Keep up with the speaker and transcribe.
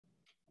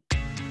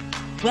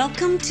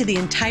Welcome to the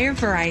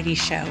EntireVariety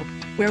Show,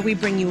 where we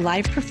bring you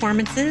live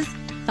performances,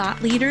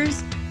 thought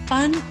leaders,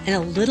 fun, and a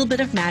little bit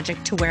of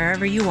magic to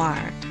wherever you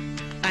are.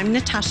 I'm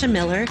Natasha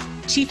Miller,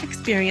 Chief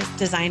Experience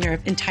Designer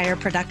of Entire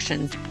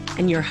Productions,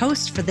 and your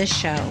host for this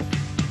show.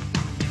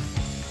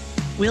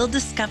 We'll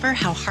discover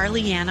how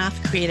Harley Yanoff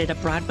created a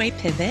Broadway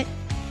pivot,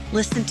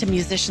 listen to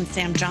musician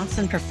Sam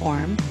Johnson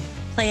perform,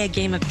 play a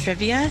game of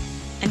trivia,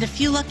 and a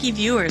few lucky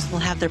viewers will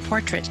have their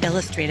portrait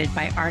illustrated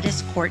by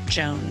artist Court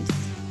Jones.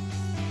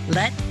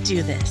 Let's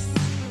do this.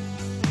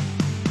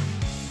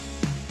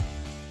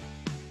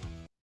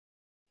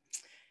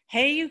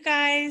 Hey, you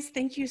guys.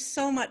 Thank you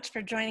so much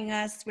for joining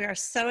us. We are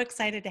so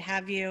excited to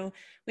have you.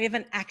 We have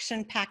an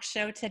action-packed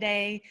show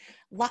today.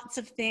 Lots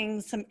of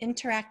things, some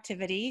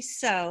interactivity.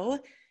 So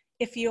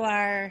if you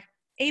are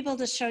able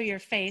to show your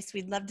face,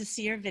 we'd love to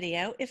see your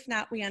video. If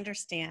not, we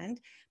understand.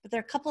 But there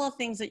are a couple of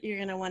things that you're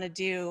going to want to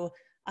do.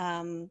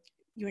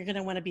 You're going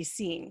to want to be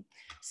seen.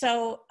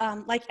 So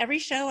like every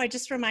show, I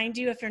just remind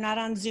you, if you're not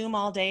on Zoom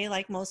all day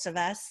like most of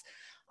us,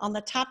 on the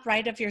top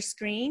right of your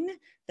screen,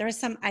 there are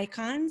some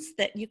icons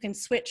that you can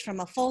switch from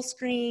a full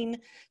screen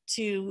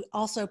to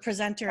also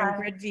presenter and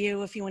grid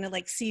view if you want to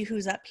like see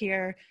who's up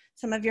here.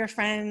 Some of your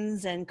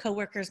friends and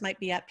coworkers might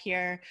be up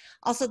here.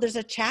 Also, there's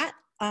a chat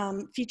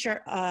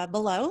feature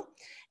below.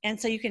 And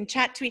so you can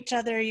chat to each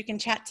other, you can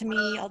chat to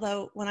me,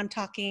 although when I'm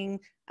talking,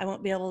 I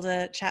won't be able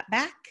to chat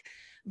back.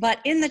 But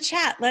in the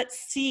chat, let's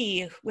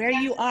see where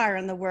you are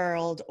in the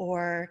world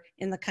or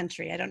in the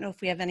country. I don't know if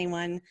we have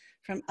anyone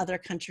from other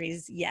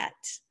countries yet.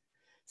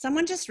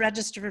 Someone just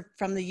registered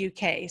from the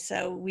UK,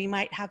 so we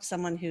might have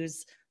someone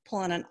who's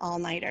pulling an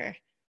all-nighter.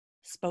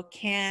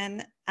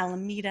 Spokane,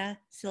 Alameda,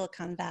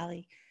 Silicon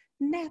Valley,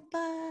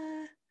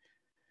 Napa.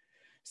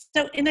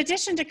 So in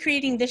addition to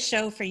creating this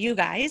show for you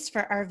guys,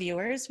 for our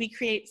viewers, we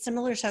create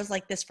similar shows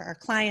like this for our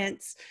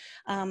clients,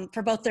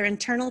 for both their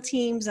internal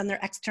teams and their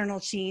external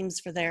teams,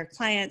 for their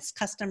clients,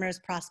 customers,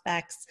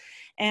 prospects.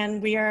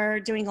 And we are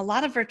doing a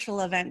lot of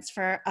virtual events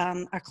for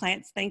our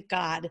clients, thank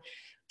God.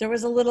 There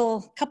was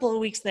a couple of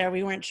weeks there,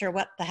 we weren't sure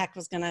what the heck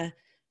was gonna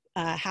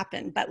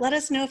happen, but let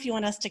us know if you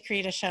want us to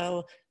create a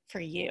show for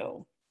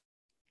you.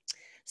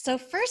 So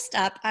first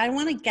up, I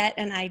wanna get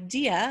an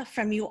idea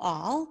from you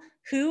all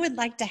who would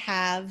like to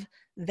have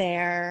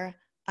their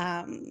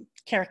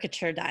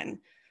caricature done.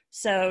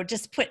 So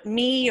just put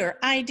me or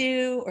I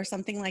do or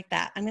something like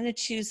that. I'm gonna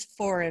choose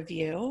 4 of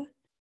you.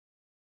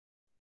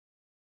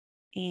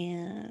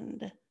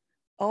 And,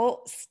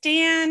 oh,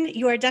 Stan,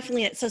 you are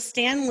definitely it. So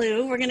Stan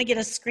Liu, we're gonna get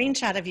a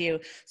screenshot of you.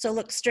 So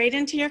look straight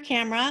into your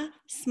camera,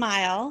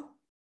 smile,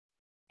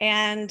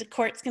 and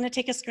Court's gonna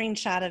take a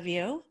screenshot of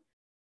you.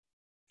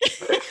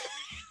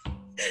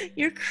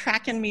 You're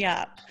cracking me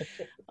up.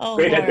 Oh,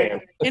 great Lord.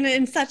 headband.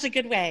 In such a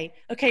good way.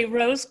 Okay,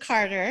 Rose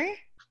Carter.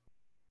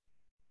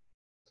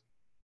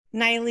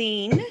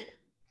 Nylene.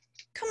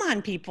 Come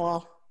on,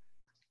 people.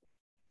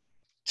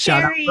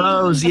 Shout Cherry.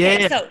 out Rose, yeah.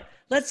 Okay, so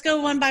let's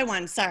go one by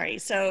one. Sorry.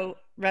 So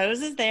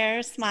Rose is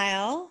there.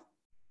 Smile.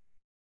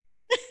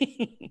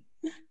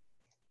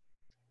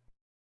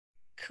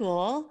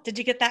 Cool. Did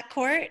you get that,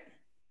 Court?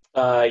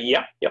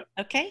 Yep.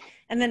 Okay.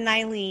 And then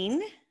Nylene.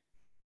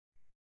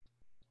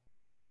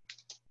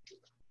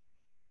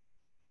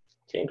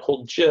 Okay,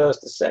 hold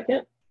just a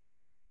second.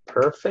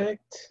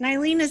 Perfect.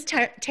 Nylene, is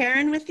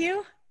Taryn with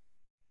you?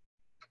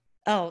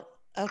 Oh,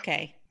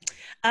 okay.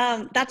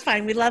 That's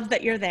fine. We love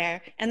that you're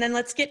there. And then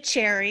let's get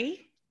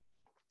Cherry.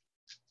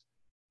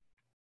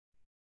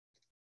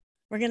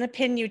 We're going to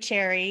pin you,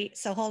 Cherry.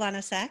 So hold on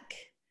a sec.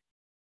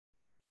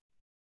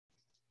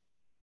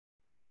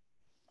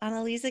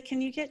 Annalisa,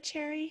 can you get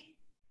Cherry?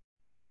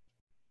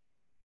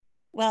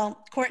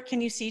 Well, Court,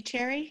 can you see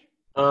Cherry?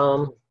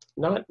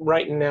 Not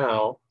right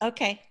now.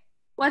 Okay.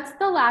 What's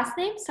the last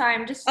name? Sorry,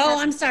 I'm just... Oh,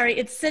 I'm sorry.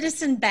 It's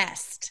Citizen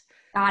Best.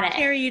 Got it.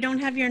 Cherry, you don't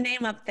have your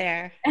name up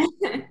there.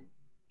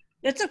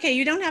 That's okay.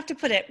 You don't have to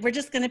put it. We're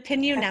just going to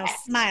pin you now.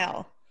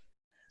 Smile.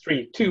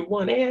 3, 2,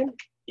 1, and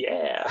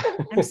yeah.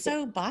 I'm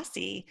so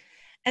bossy.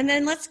 And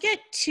then let's get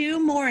 2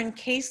 more in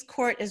case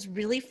Court is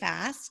really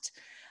fast.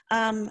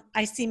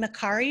 I see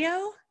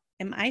Macario.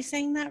 Am I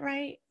saying that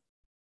right?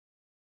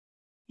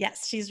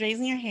 Yes, she's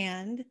raising her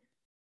hand.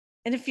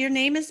 And if your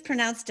name is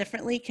pronounced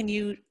differently, can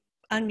you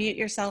unmute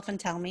yourself and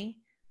tell me?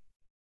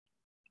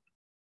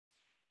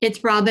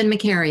 It's Robin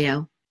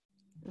Macario.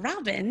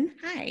 Robin,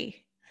 hi.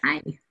 Hi.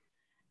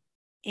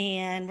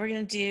 And we're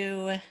going to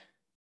do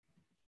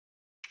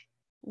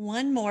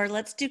one more.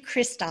 Let's do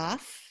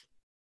Christoph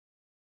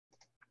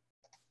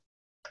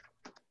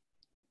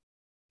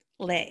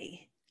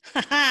Lay.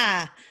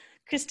 Haha.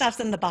 Christoph's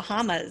in the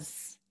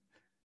Bahamas.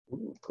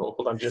 Ooh, cool.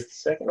 Hold on just a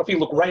second. If you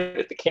look right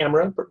at the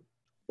camera.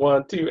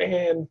 1, 2,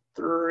 and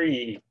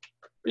 3.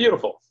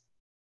 Beautiful.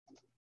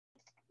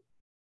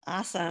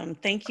 Awesome.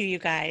 Thank you, you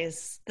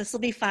guys. This will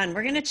be fun.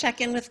 We're going to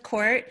check in with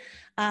Court,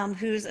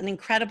 who's an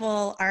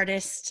incredible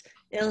artist,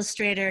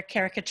 illustrator,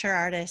 caricature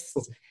artist,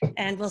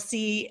 and we'll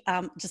see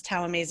just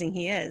how amazing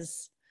he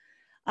is.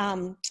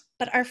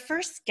 But our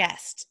first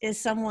guest is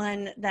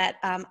someone that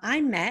I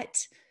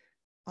met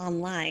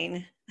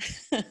online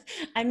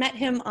I met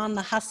him on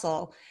The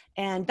Hustle,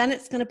 and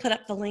Bennett's going to put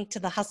up the link to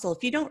The Hustle.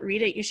 If you don't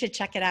read it, you should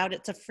check it out.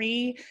 It's a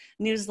free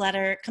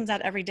newsletter. It comes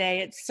out every day.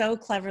 It's so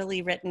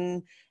cleverly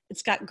written.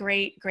 It's got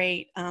great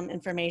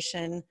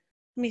information.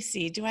 Let me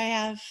see. Do we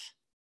have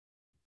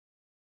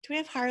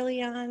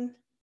Harley on?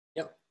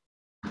 Yep.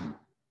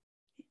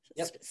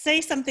 Yep.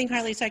 Say something,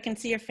 Harley, so I can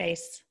see your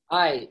face.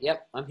 Hi.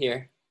 Yep. I'm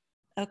here.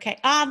 Okay.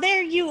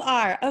 There you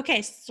are.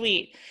 Okay,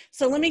 sweet.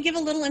 So let me give a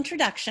little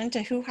introduction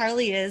to who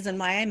Harley is and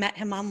why I met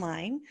him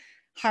online.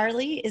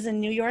 Harley is a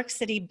New York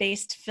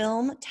City-based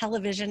film,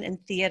 television, and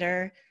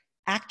theater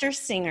actor,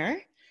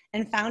 singer,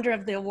 and founder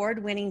of the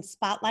award-winning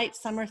Spotlight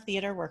Summer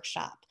Theater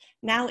Workshop,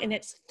 now in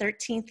its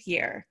 13th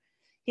year.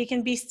 He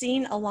can be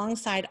seen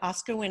alongside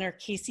Oscar winner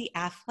Casey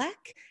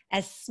Affleck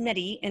as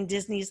Smitty in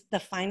Disney's The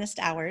Finest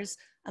Hours,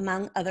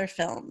 among other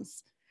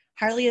films.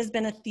 Harley has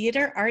been a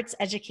theater arts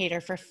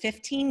educator for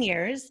 15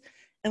 years,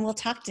 and we'll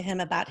talk to him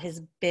about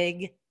his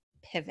big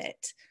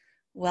pivot.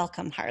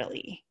 Welcome,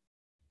 Harley.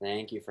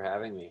 Thank you for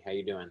having me. How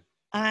you doing?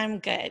 I'm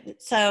good.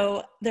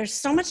 So there's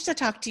so much to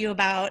talk to you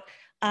about.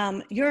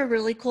 You're a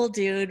really cool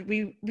dude.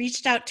 We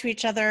reached out to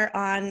each other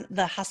on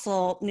the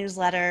Hustle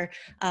newsletter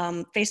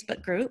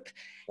Facebook group.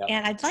 Yep.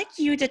 And I'd like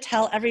you to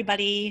tell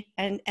everybody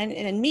and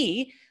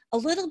me a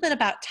little bit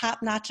about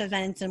Top Notch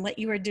Events and what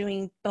you were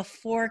doing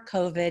before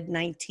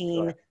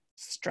COVID-19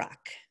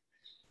 struck.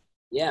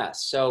 Yeah,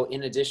 so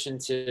in addition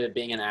to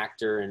being an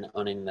actor and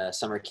owning the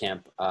summer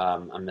camp,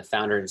 I'm the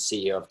founder and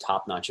CEO of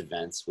Top Notch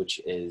Events, which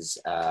is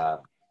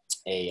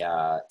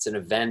it's an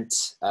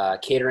event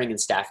catering and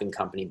staffing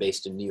company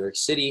based in New York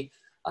City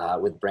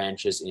with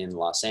branches in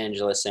Los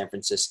Angeles, San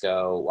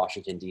Francisco,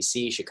 Washington,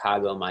 D.C.,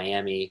 Chicago,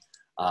 Miami,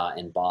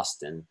 and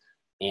Boston.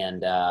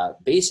 And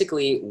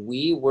basically,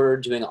 we were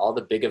doing all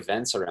the big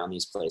events around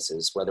these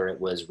places, whether it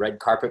was red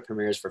carpet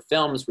premieres for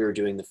films, we were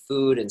doing the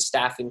food and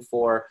staffing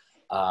for,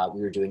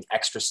 we were doing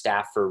extra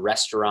staff for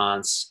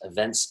restaurants,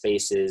 event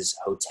spaces,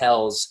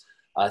 hotels,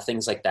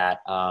 things like that.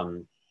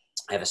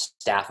 I have a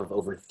staff of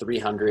over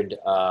 300,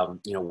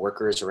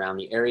 workers around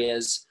the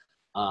areas.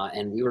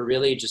 And we were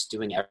really just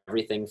doing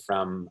everything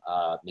from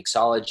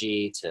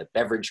mixology to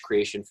beverage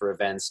creation for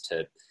events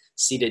to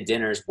seated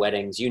dinners,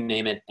 weddings, you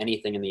name it,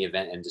 anything in the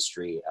event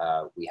industry,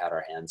 we had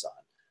our hands on.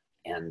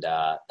 And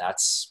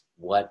that's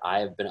what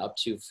I've been up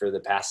to for the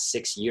past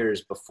 6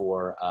 years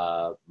before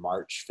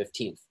March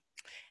 15th.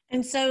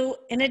 And so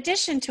in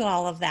addition to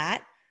all of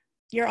that,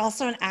 you're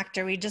also an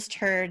actor. We just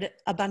heard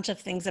a bunch of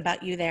things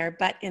about you there.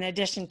 But in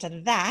addition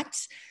to that,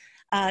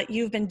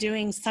 you've been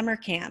doing summer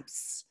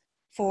camps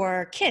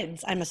for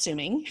kids, I'm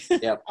assuming.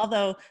 Yep.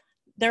 Although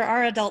there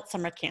are adult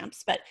summer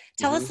camps, but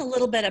tell us a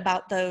little bit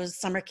about those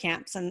summer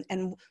camps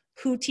and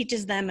who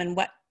teaches them and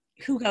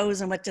who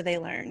goes and what do they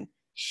learn?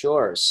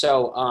 Sure.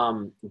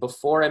 So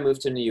before I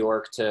moved to New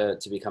York to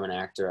become an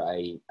actor,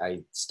 I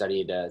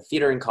studied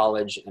theater in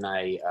college, and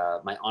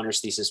my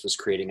honors thesis was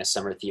creating a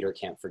summer theater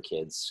camp for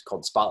kids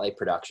called Spotlight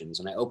Productions.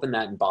 And I opened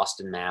that in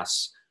Boston,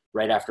 Mass,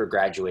 right after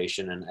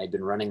graduation. And I'd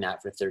been running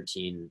that for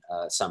 13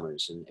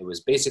 summers. And it was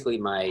basically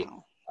my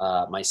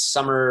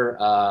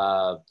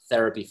summer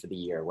therapy for the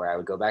year, where I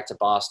would go back to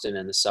Boston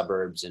and the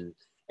suburbs and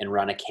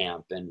run a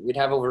camp. And we'd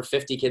have over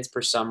 50 kids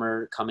per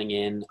summer coming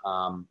in.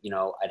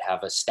 I'd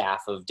have a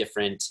staff of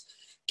different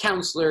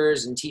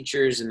counselors and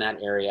teachers in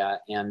that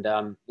area. And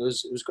it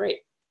was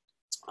great.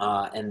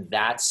 And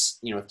that's,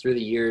 through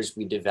the years,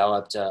 we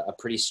developed a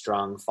pretty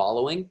strong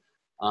following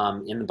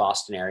in the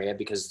Boston area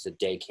because it's a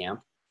day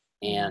camp.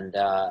 And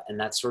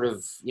that's sort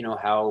of,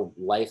 how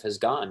life has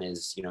gone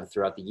is,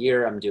 throughout the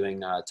year, I'm doing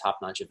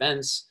top-notch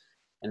events,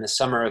 and the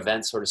summer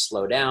events sort of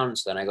slow down.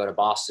 So then I go to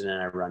Boston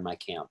and I run my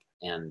camp.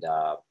 And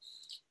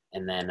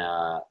then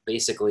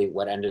basically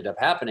what ended up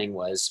happening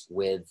was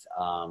with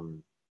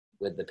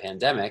the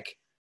pandemic,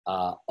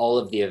 all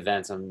of the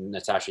events, and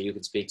Natasha, you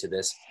can speak to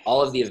this,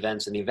 all of the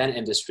events in the event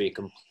industry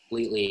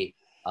completely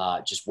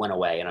just went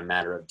away in a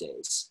matter of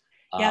days.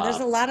 Yeah, there's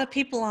a lot of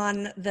people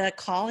on the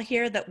call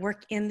here that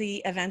work in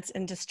the events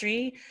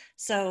industry.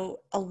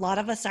 So a lot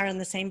of us are in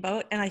the same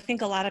boat. And I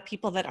think a lot of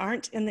people that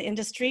aren't in the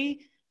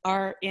industry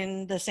are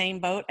in the same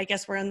boat. I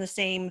guess we're in the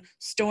same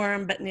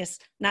storm, but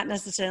not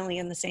necessarily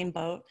in the same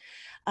boat.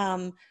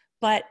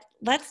 But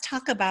let's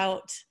talk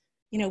about,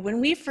 when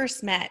we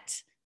first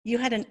met, you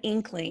had an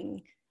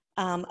inkling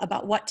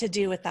about what to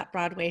do with that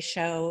Broadway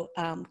show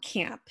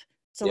camp.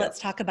 So Let's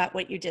talk about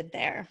what you did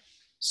there.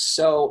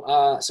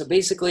 So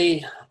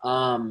basically,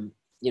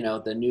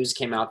 the news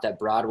came out that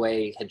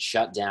Broadway had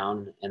shut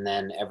down, and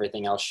then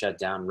everything else shut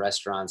down,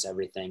 restaurants,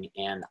 everything.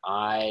 And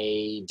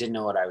I didn't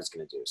know what I was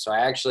going to do. So I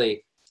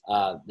actually,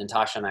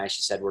 Natasha and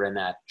she said, we're in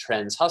that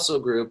Trends Hustle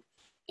group,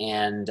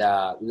 and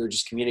we were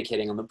just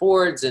communicating on the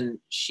boards, and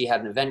she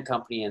had an event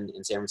company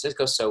in San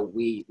Francisco. So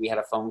we had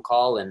a phone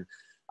call, and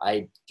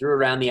I threw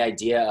around the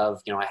idea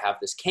of, I have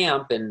this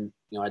camp, and,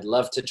 I'd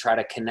love to try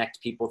to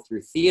connect people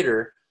through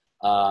theater,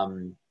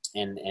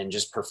 and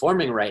just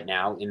performing right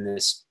now in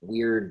this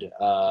weird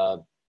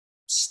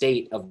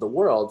state of the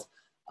world.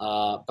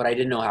 But I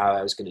didn't know how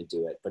I was going to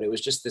do it. But it was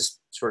just this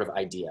sort of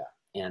idea.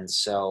 And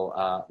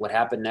so what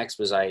happened next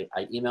was I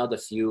emailed a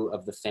few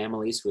of the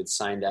families who had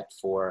signed up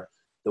for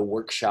the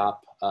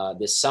workshop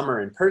this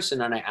summer in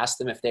person, and I asked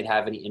them if they'd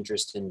have any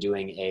interest in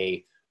doing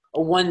a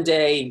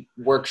one-day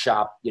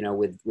workshop,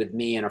 with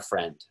me and a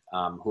friend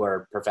who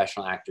are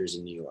professional actors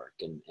in New York,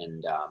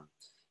 and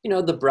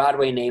the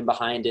Broadway name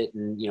behind it,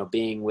 and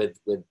being with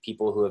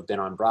people who have been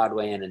on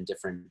Broadway and in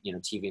different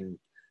TV and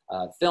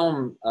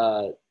film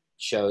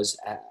shows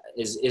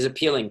is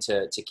appealing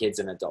to kids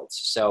and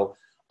adults. So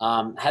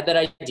had that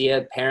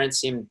idea. Parents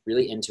seemed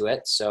really into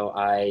it, so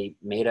I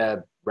made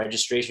a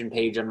registration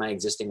page on my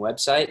existing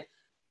website,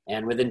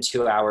 and within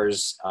 2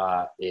 hours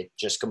it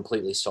just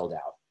completely sold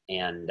out.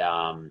 And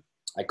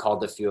I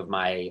called a few of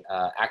my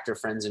actor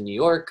friends in New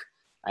York.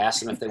 I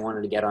asked them if they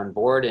wanted to get on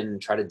board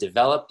and try to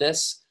develop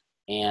this.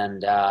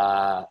 And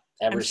I'm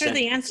sure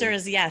the answer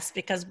is yes,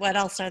 because what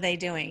else are they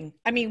doing?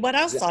 I mean, what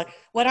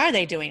are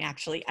they doing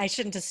actually? I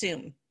shouldn't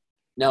assume.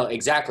 No,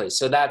 exactly.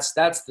 So that's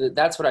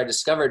what I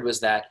discovered, was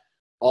that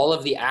all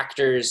of the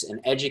actors and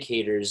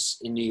educators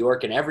in New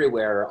York and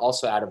everywhere are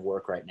also out of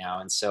work right now.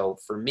 And so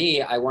for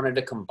me, I wanted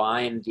to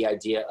combine the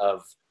idea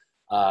of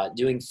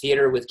doing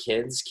theater with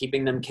kids,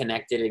 keeping them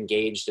connected,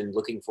 engaged, and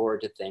looking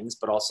forward to things,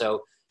 but also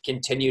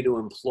continue to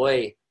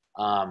employ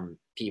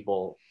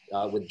people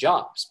with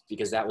jobs,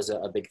 because that was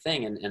a big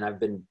thing. And I've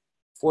been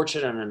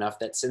fortunate enough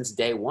that since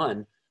day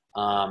one,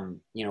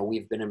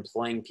 we've been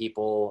employing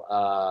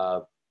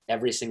people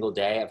every single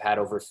day. I've had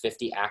over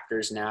 50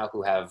 actors now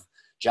who have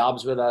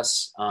jobs with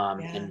us,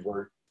 and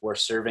we're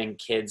serving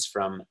kids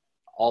from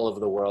all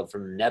over the world,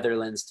 from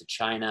Netherlands to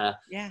China,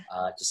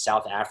 to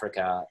South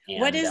Africa.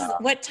 And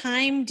what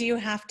time do you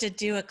have to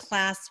do a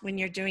class when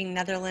you're doing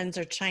Netherlands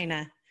or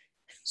China?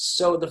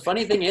 So the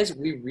funny thing is,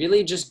 we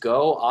really just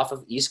go off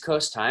of East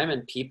Coast time,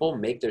 and people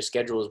make their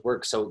schedules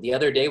work. So the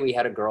other day we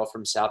had a girl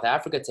from South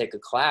Africa take a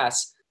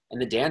class,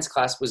 and the dance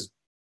class was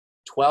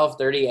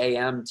 12:30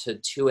 a.m. to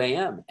 2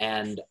 a.m.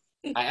 And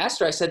I asked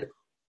her, I said,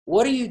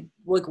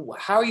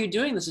 how are you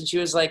doing this? And she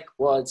was like,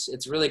 well,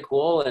 it's really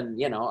cool. And,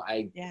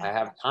 I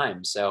have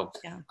time. So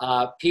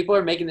people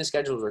are making the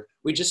schedules work.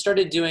 We just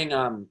started doing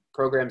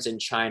programs in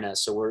China.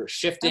 So we're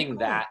shifting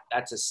that.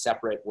 That's a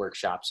separate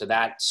workshop. So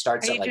that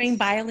starts Are you doing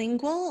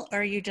bilingual, or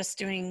are you just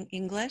doing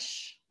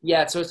English?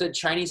 Yeah. So it's a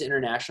Chinese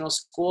international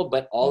school,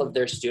 but all of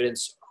their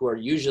students who are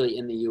usually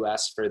in the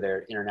US for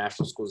their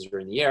international schools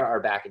during the year are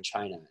back in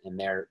China, and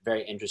they're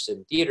very interested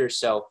in theater.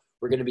 So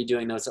we're going to be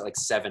doing those at like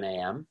 7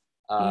 a.m.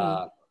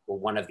 Well,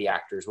 one of the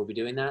actors will be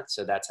doing that.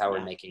 So that's how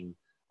we're making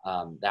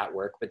that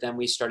work. But then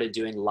we started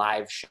doing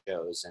live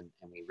shows, and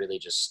we really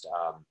just...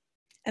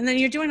 and then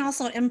you're doing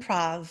also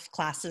improv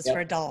classes for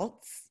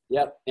adults.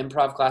 Yep.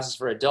 Improv classes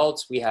for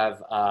adults. We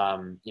have,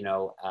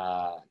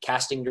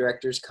 casting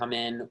directors come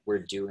in.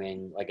 We're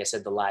doing, like I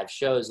said, the live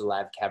shows, the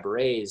live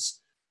cabarets.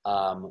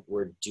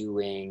 We're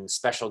doing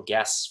special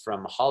guests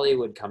from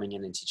Hollywood coming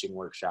in and teaching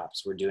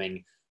workshops. We're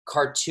doing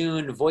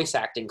cartoon voice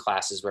acting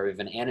classes where we have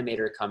an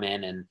animator come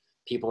in, and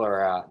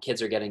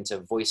kids are getting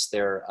to voice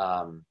their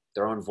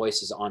own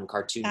voices on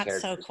cartoon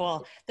characters. That's so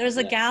cool. There's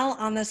a gal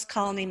on this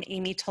call named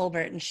Amy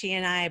Tolbert, and she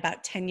and I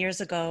about 10 years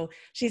ago,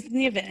 she's in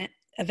the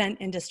event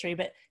industry,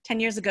 but 10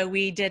 years ago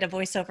we did a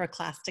voiceover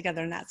class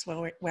together, and that's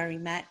where we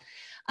met.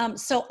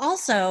 So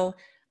also,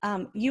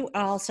 you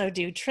also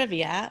do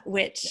trivia,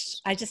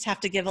 which I just have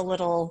to give a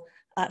little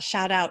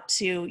shout out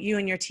to you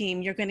and your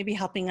team. You're going to be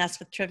helping us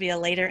with trivia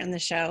later in the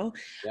show.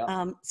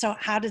 So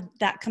how did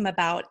that come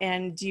about?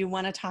 And do you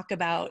want to talk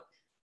about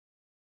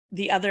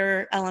the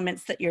other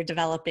elements that you're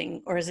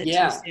developing, or is it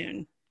too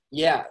soon?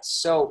 Yeah.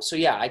 So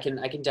I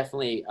can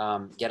definitely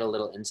get a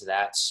little into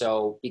that.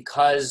 So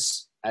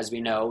because, as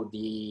we know,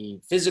 the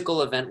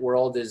physical event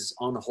world is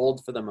on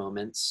hold for the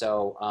moment.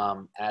 So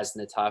as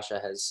Natasha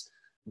has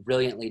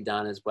brilliantly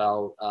done as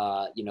well,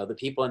 the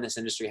people in this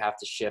industry have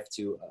to shift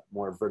to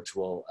more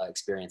virtual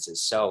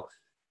experiences. So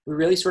we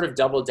really sort of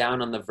doubled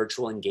down on the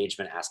virtual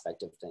engagement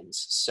aspect of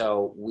things.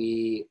 So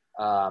we've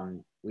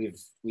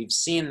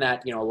seen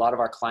that, a lot of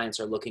our clients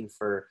are looking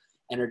for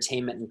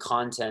entertainment and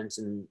content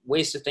and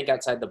ways to think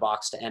outside the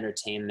box to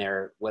entertain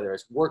their, whether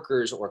it's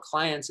workers or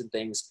clients and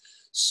things.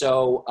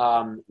 So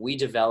we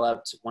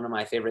developed, one of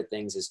my favorite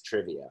things is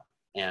trivia.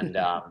 And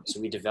so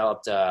we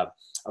developed a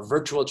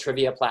virtual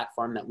trivia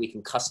platform that we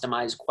can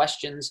customize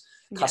questions,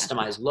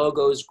 customize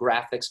logos,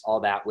 graphics, all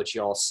that, which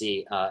you all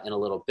see in a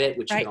little bit.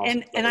 Which right,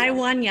 and I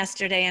won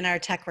yesterday in our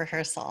tech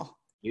rehearsal.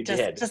 You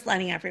did. Just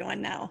letting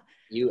everyone know.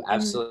 You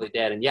absolutely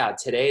did. And yeah,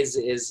 today's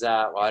is,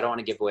 well, I don't want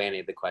to give away any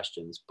of the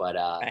questions, but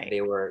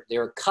they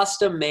were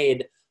custom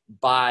made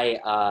by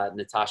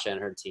Natasha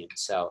and her team.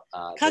 So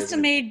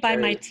custom made by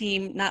my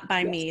team, not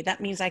by me.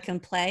 That means I can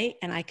play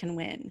and I can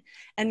win.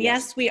 And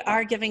yes, we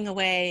are giving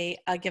away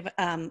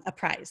a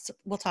prize.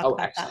 We'll talk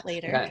about that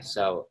later. Okay.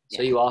 So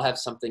you all have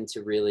something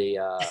to really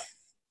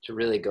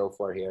go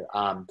for here.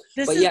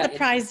 This is the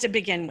prize to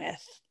begin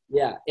with.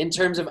 Yeah. In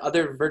terms of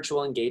other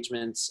virtual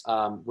engagements,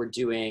 we're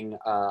doing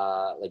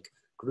like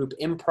group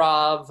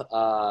improv.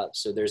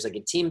 So there's like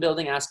a team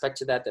building aspect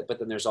to that, but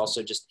then there's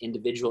also just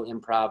individual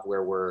improv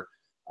where we're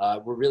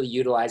we're really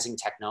utilizing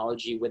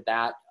technology with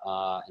that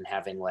and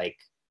having like,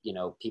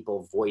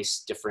 people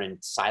voice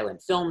different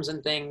silent films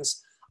and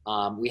things.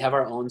 We have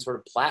our own sort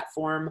of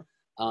platform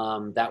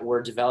that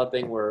we're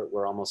developing.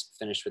 We're almost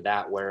finished with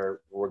that, where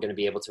we're going to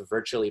be able to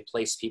virtually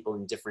place people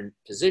in different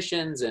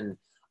positions and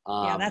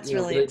yeah, that's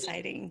really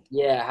exciting.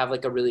 Yeah, have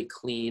like a really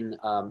clean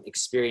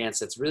experience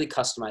that's really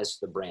customized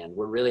for the brand.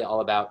 We're really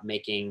all about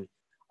making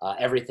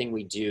everything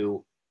we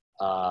do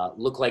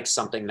look like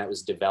something that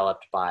was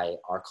developed by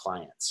our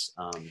clients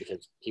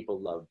because people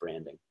love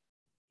branding.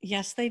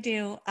 Yes, they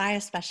do. I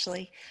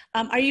especially.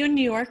 Are you in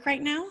New York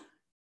right now?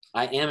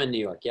 I am in New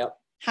York. Yep.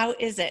 How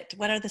is it?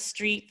 What are the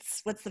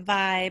streets? What's the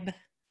vibe?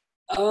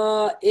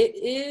 It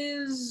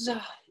is,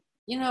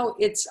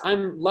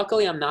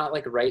 luckily I'm not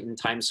like right in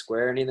Times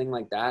Square or anything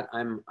like that.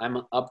 I'm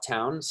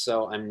uptown,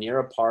 so I'm near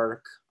a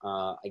park.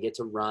 I get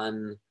to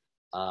run.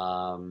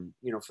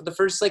 For the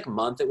first like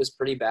month, it was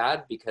pretty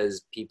bad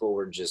because people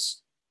were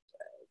just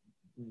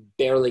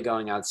barely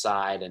going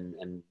outside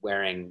and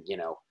wearing,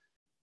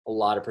 a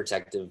lot of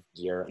protective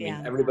gear. I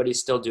mean, everybody's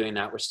still doing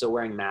that. We're still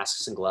wearing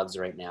masks and gloves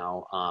right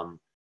now.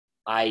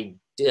 I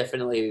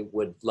definitely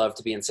would love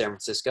to be in San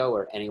Francisco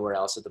or anywhere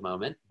else at the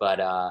moment, but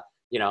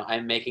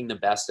I'm making the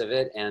best of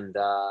it, and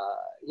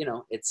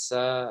it's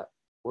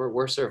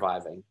we're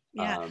surviving.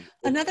 Yeah.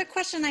 Another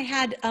question I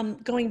had,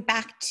 going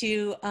back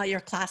to your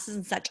classes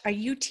and such, are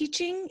you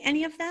teaching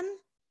any of them?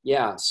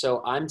 Yeah,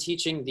 so I'm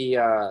teaching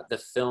the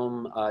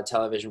film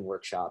television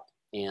workshop,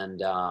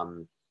 and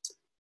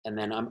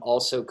then I'm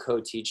also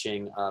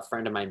co-teaching a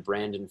friend of mine,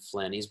 Brandon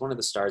Flynn. He's one of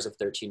the stars of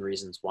 13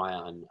 Reasons Why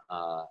on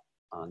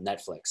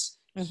Netflix.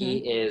 Mm-hmm. He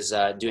is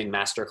doing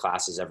master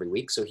classes every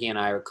week, so he and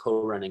I are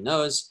co-running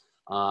those.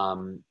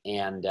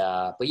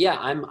 But yeah,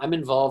 I'm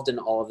involved in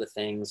all of the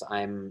things.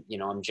 I'm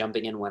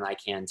jumping in when I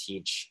can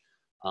teach.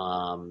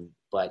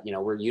 But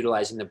we're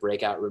utilizing the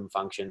breakout room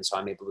function, so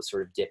I'm able to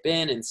sort of dip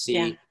in and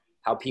see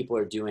how people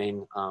are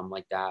doing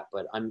like that.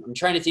 But I'm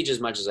trying to teach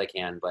as much as I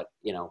can. But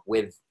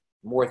with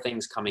more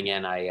things coming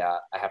in, I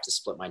have to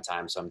split my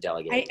time, so I'm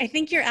delegating. I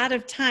think you're out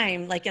of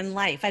time, like in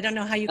life. I don't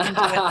know how you can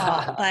do it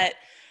all,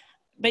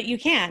 but you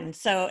can.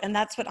 So, and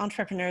that's what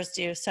entrepreneurs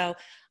do. So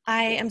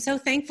I am so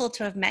thankful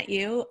to have met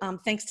you.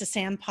 Thanks to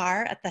Sam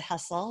Parr at The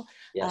Hustle.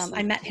 Yes,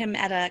 I met him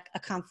at a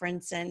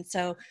conference, and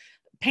so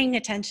paying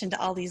attention to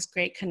all these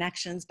great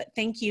connections. But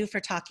thank you for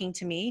talking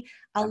to me.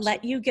 I'll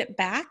let you get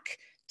back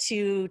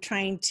to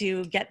trying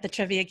to get the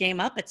trivia game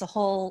up. It's a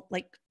whole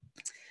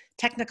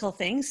technical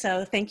thing.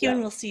 So thank you, and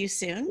we'll see you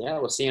soon. Yeah,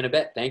 we'll see you in a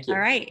bit. Thank you. All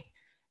right.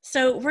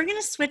 So we're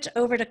going to switch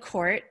over to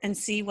Court and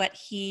see what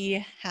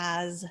he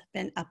has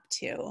been up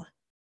to.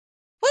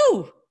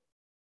 Woo!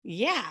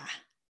 Yeah.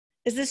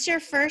 Is this your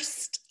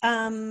first,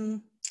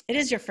 it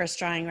is your first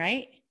drawing,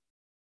 right?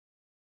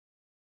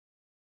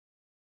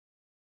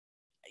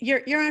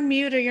 You're on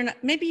mute, or you're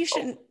not, maybe you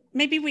shouldn't,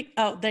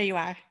 there you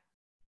are.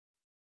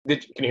 Can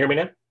you hear me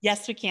now?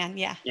 Yes, we can,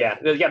 yeah. Yeah,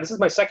 this is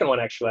my second one,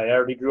 actually. I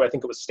already drew, I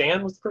think it was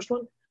Stan was the first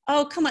one.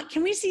 Oh, come on.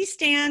 Can we see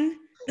Stan?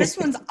 This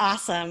one's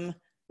awesome.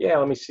 Yeah,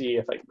 let me see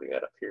if I can bring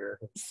that up here.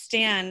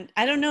 Stan,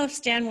 I don't know if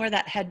Stan wore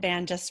that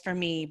headband just for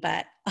me,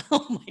 but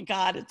oh my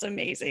God, it's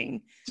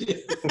amazing.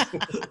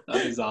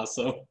 That is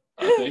awesome.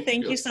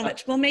 Thank you so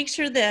much. We'll make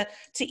sure to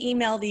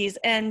email these.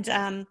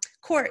 And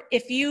Court,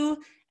 if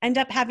you end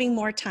up having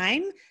more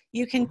time,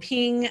 you can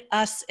ping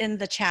us in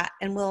the chat,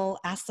 and we'll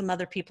ask some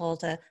other people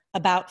to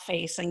about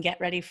face and get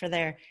ready for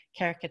their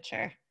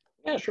caricature.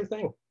 Yeah, sure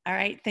thing. All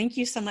right. Thank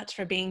you so much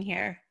for being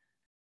here.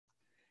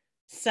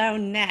 So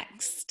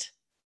next,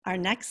 our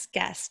next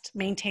guest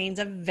maintains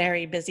a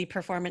very busy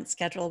performance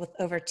schedule with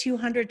over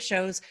 200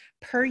 shows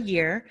per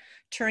year,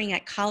 touring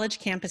at college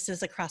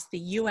campuses across the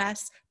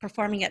U.S.,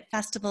 performing at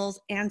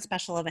festivals and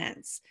special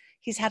events.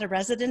 He's had a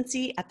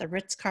residency at the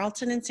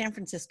Ritz-Carlton in San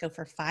Francisco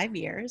for 5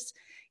 years.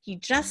 He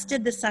just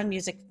did the Sun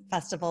Music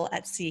Festival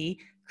at sea,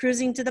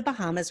 cruising to the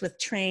Bahamas with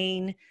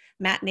Train,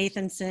 Matt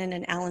Nathanson,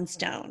 and Alan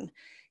Stone.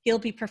 He'll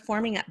be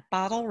performing at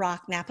Bottle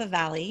Rock, Napa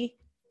Valley,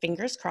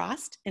 fingers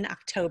crossed, in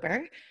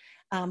October.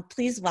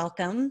 Please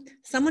welcome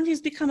someone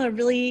who's become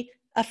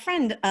a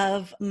friend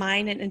of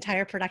mine and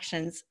Entire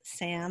Productions,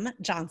 Sam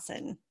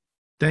Johnson.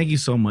 Thank you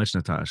so much,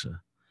 Natasha.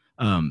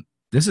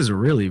 This is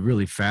really,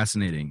 really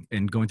fascinating.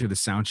 And going through the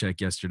sound check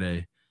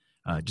yesterday,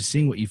 just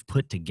seeing what you've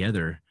put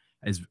together,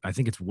 I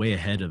think it's way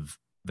ahead of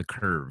the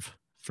curve.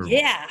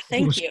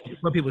 Thank you.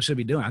 What people should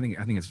be doing.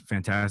 I think it's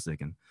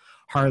fantastic. And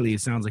Harley,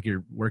 it sounds like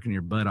you're working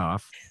your butt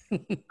off.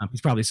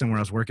 He's probably somewhere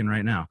else working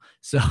right now.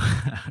 So,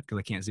 because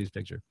I can't see his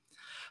picture.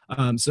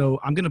 So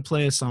I'm going to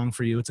play a song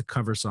for you. It's a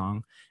cover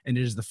song, and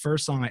it is the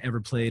first song I ever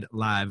played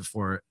live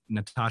for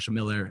Natasha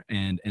Miller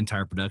and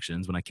Entire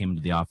Productions when I came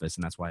into the office,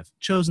 and that's why I've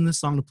chosen this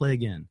song to play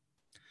again.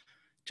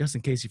 Just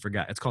in case you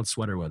forgot, it's called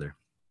Sweater Weather.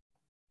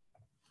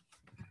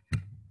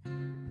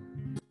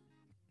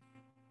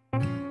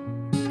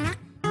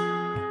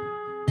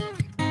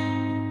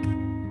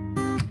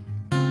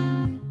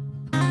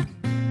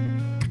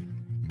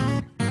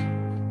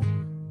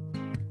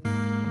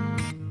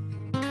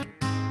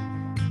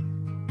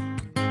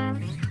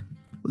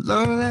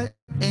 Lord, I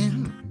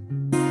am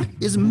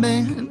is a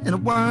man and I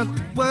want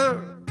the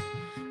world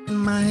in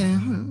my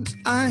hands.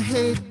 I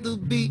hate the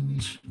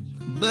beach,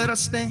 but I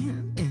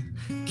stand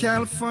in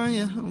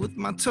California with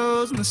my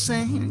toes in the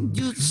sand.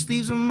 Use the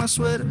sleeves of my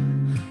sweater,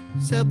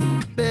 self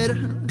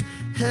better.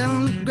 Head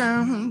on the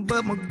ground,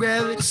 but my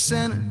gravity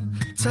center.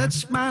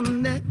 Touch my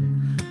neck,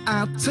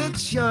 I'll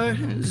touch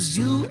yours.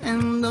 You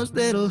and those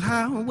little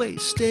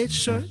high-waisted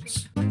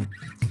shirts.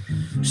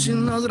 She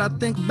knows what I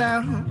think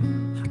about.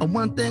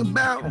 One thing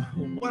about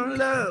one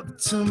love,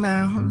 2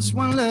 mouths,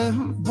 one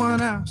love,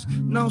 1 ounce.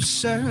 No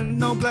shirt,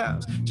 no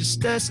blouse,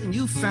 just us and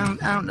you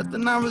found out.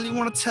 Nothing I really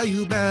want to tell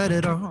you about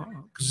it all.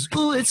 Cause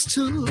ooh, it's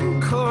too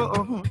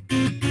cold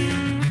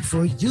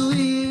for you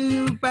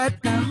here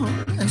right now.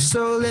 And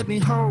so let me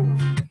hold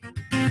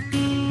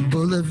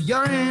all of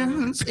your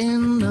hands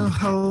in the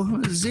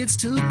holes. It's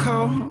too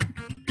cold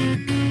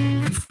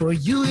for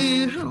you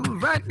here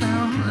right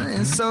now.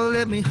 And so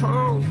let me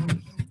hold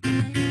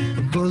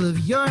all of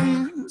your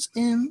hands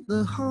in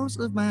the holes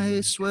of my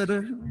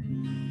sweater.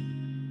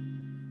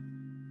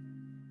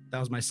 That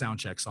was my sound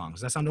check song.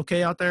 Does that sound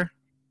okay out there?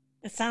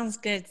 It sounds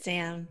good,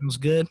 Sam. It was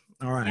good.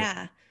 All right.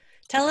 Yeah.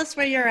 Tell us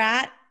where you're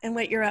at and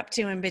what you're up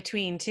to in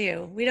between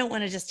too. We don't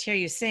want to just hear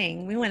you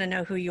sing. We want to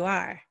know who you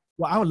are.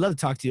 Well, I would love to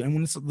talk to you. And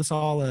when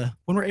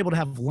we're able to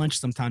have lunch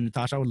sometime,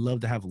 Natasha, I would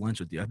love to have lunch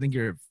with you. I think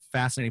you're a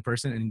fascinating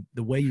person, and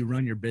the way you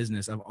run your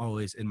business, I've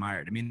always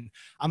admired. I mean,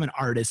 I'm an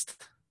artist.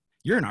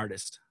 You're an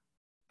artist.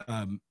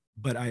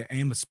 But I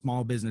am a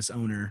small business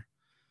owner.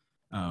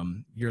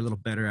 You're a little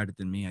better at it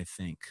than me, I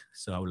think.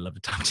 So I would love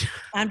to talk to you.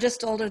 I'm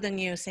just older than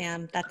you,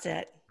 Sam. That's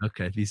it.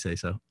 Okay, if you say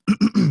so.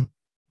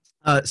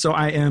 So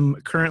I am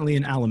currently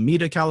in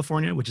Alameda,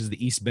 California, which is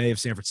the East Bay of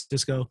San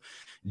Francisco.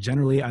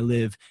 Generally, I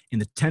live in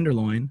the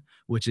Tenderloin,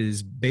 which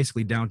is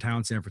basically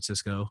downtown San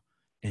Francisco.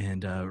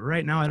 And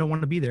right now, I don't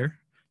want to be there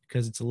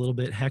because it's a little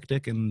bit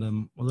hectic and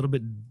a little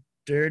bit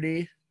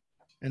dirty.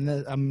 And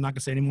I'm not going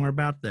to say any more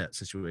about that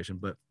situation,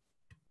 but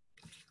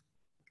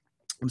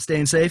I'm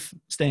staying safe,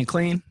 staying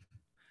clean,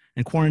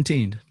 and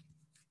quarantined.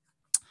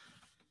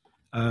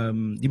 Do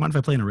you mind if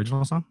I play an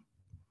original song?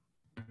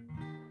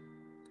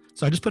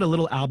 So I just put a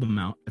little album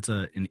out. It's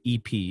an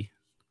EP.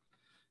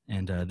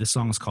 And this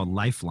song is called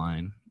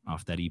Lifeline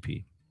off that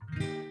EP.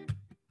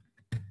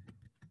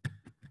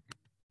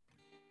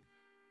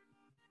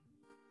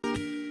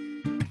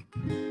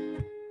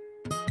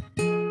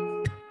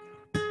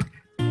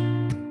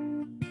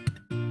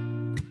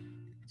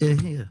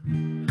 Yeah,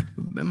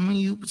 remember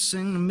you would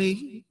sing to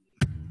me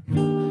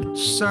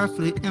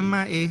softly in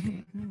my ear,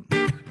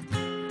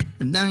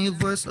 and now your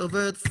voice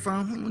over the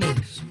phone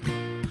is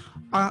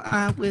all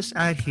I wish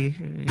I'd hear.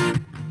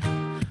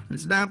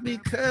 It's not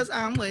because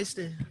I'm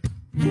wasted,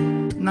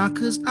 not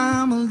cause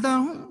I'm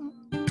alone.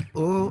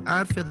 Oh,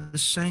 I feel the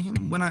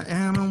same when I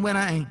am and when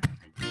I ain't.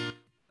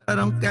 I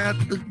don't got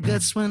the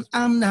guts when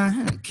I'm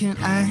not. Can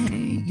I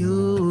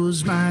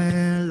use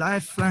my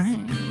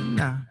lifeline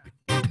now?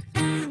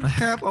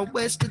 Have I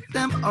wasted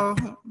them all?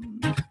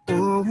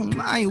 Oh,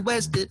 I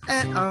wasted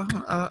at all.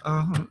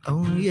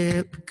 Oh,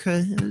 yeah,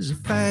 because if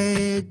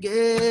I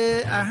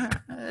get out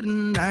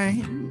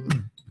tonight,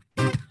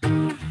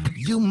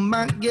 you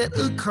might get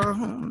a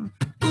call.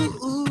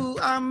 Ooh,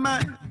 I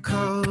might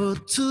call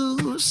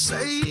to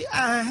say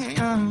I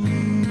am.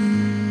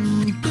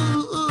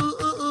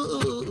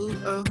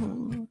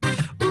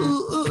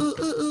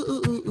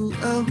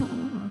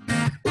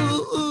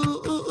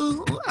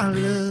 I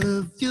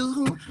love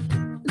you.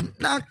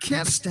 I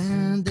can't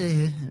stand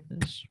this.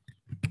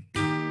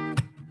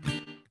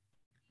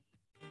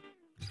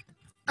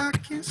 I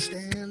can't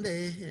stand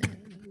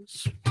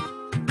this.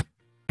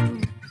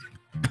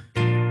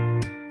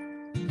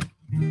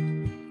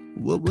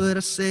 What would I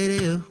say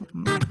to you?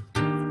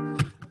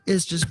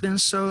 It's just been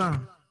so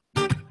long.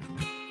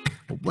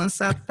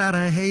 Once I thought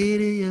I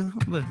hated you,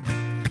 but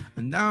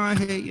now I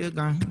hate you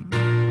gone.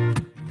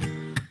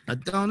 I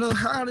don't know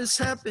how this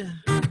happened,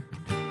 but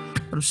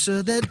I'm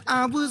sure that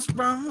I was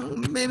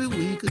wrong. Maybe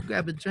we could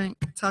grab a drink,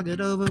 talk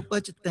it over,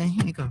 what you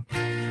think of.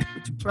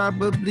 But you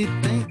probably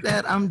think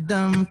that I'm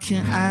dumb.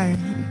 Can I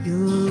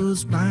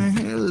use my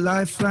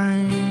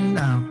lifeline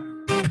now?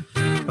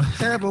 Or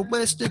have I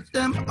wasted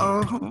them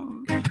all?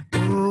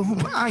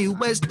 Oh, are you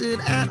wasted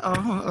at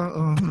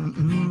all?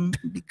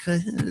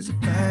 Because if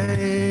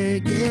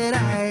I get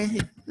out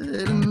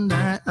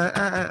tonight,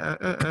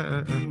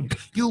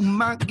 you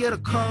might get a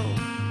call.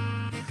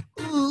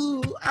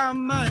 Ooh, I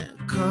might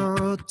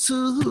call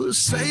to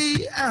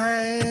say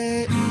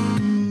I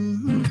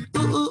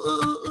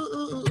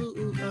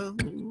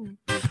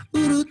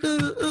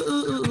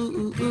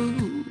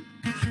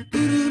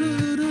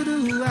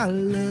I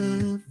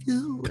love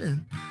you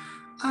and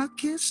I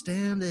can't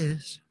stand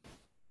this.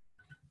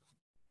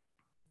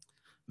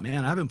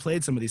 Man, I haven't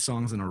played some of these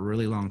songs in a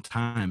really long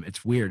time.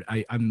 It's weird.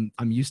 I'm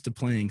used to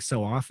playing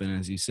so often,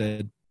 as you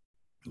said,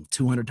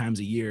 200 times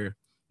a year,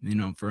 you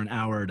know, for an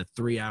hour to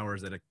 3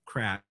 hours at a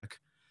crack.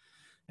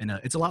 And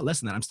it's a lot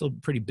less than that. I'm still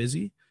pretty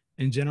busy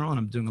in general, and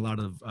I'm doing a lot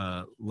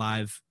of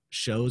live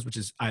shows, which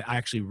is I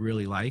actually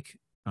really like.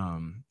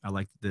 I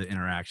like the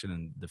interaction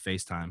and the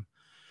FaceTime.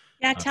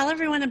 Yeah, tell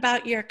everyone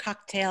about your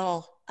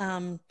cocktail.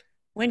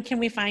 When can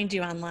we find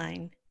you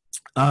online?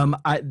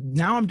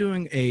 I'm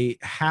doing a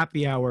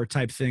happy hour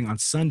type thing on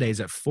Sundays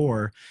at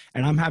 4,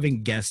 and I'm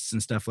having guests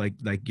and stuff like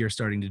you're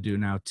starting to do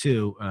now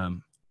too.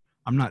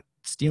 I'm not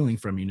stealing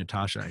from you,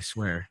 Natasha, I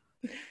swear.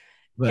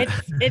 But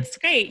it's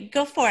great.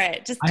 Go for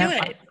it. Just do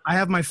it. I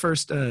have my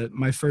first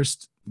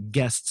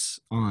guests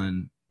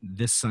on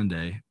this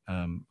Sunday.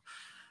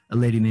 A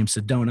lady named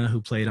Sedona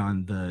who played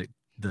on the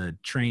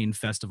Train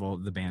Festival,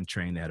 the band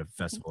Train. They had a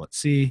festival at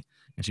sea,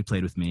 and she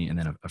played with me. And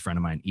then a friend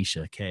of mine,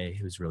 Isha K,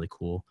 who's really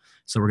cool.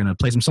 So we're gonna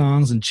play some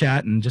songs and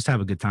chat and just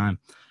have a good time.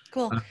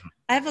 Cool.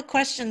 I have a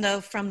question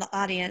though from the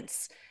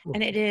audience,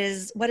 and it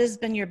is, what has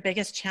been your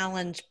biggest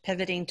challenge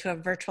pivoting to a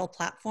virtual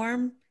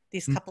platform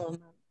these couple of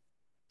months?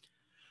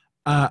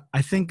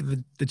 I think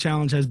the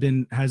challenge has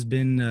been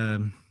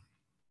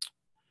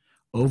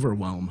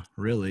overwhelm,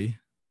 really.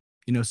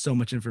 So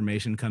much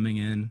information coming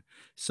in,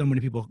 so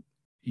many people,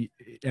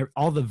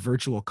 all the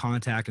virtual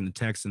contact and the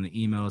texts and the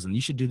emails, and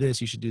you should do this,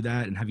 you should do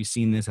that, and have you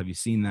seen this, have you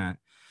seen that?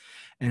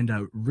 And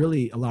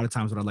really, a lot of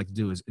times what I'd like to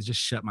do is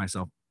just shut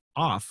myself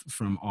off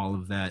from all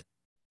of that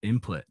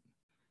input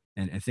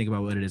and think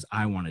about what it is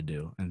I want to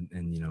do, and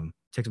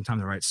take some time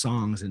to write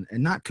songs and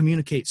not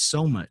communicate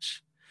so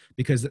much,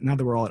 because now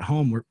that we're all at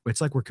home,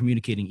 it's like we're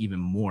communicating even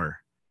more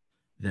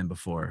than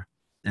before.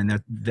 And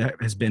that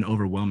has been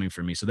overwhelming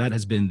for me. So that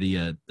has been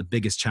the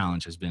biggest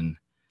challenge, has been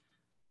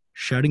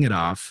shutting it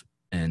off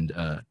and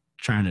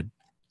trying to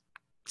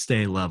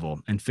stay level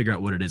and figure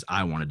out what it is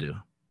I want to do.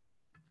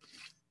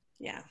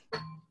 Yeah,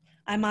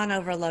 I'm on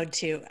overload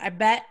too. I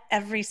bet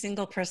every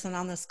single person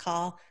on this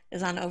call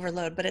is on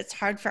overload, but it's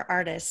hard for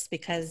artists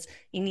because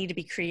you need to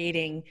be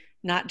creating,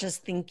 not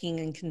just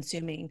thinking and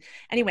consuming.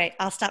 Anyway,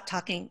 I'll stop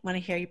talking. Want to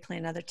hear you play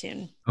another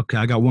tune. Okay,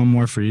 I got one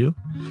more for you.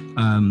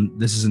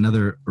 This is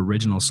another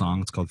original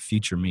song. It's called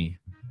Future Me,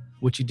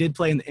 which you did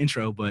play in the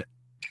intro, but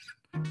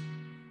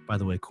by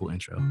the way, cool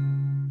intro.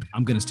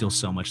 I'm going to steal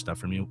so much stuff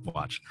from you.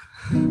 Watch.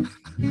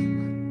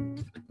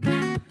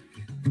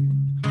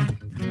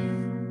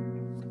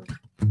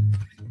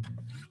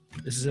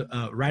 This is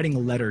writing a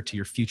letter to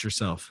your future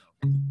self.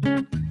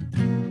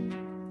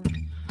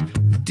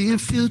 Dear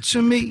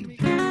future me,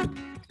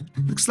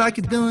 looks like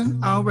you're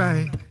doing all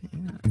right.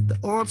 The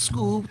old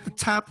school with the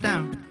top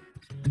down,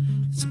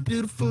 it's a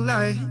beautiful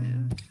life.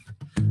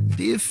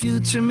 Dear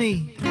future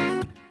me,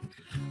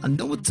 I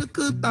know it took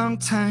a long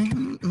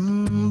time,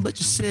 but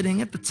you're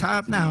sitting at the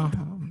top now.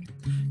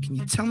 Can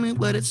you tell me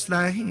what it's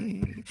like?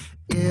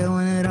 Yeah,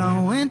 when it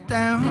all went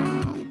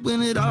down,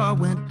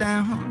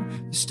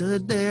 you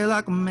stood there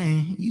like a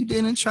man. You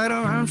didn't try to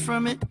run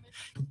from it,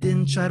 you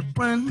didn't try to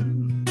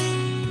run.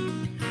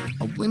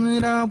 When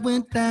it all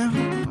went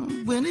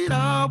down,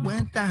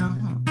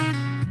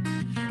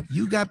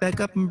 you got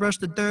back up and brushed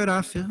the dirt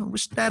off you.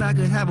 Wish that I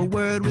could have a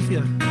word with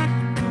you.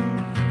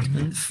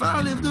 And if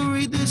I live to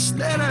read this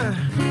letter,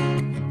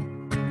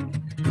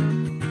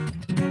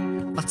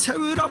 I'll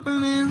tear it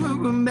open and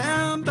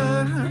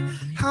remember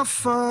how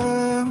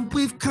far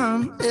we've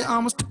come. It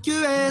almost took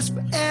your ass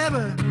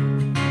forever,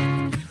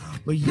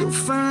 but you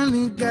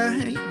finally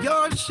got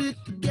your shit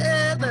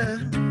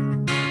together.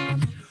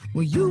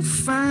 Well, you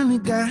finally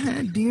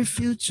got dear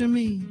future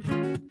me.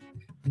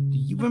 Do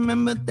you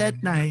remember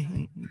that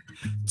night?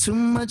 Too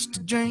much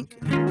to drink.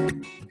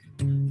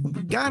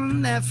 We got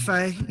in that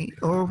fight.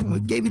 Oh,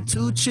 we gave you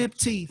 2 chipped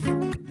teeth.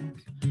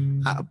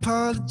 I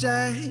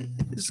apologize.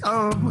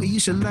 Oh, you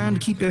should learn to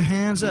keep your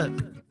hands up,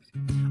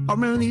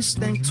 or at least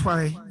think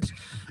twice.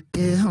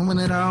 Yeah, when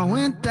it all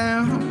went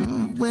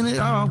down,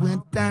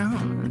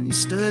 you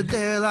stood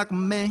there like a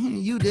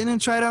man. You didn't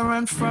try to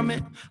run from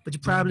it, but you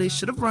probably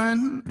should have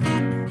run.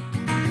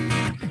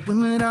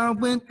 When it all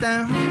went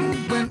down,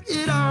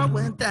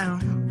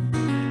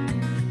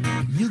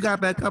 you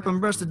got back up and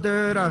brushed the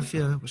dirt off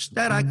you. Wish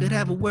that I could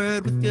have a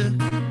word with you.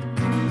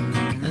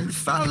 And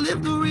if I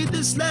live to read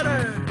this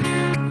letter,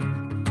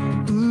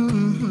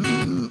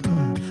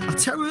 I'll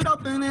tear it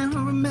open and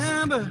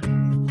remember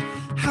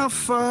how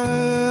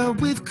far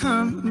we've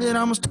come. It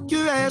almost took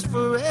your ass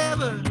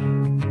forever,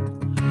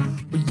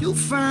 but you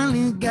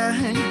finally got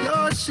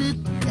your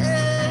shit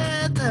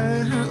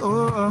together.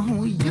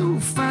 Oh, you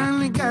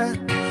finally got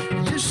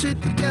your shit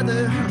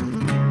together.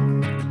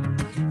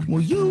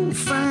 Well, you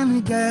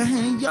finally got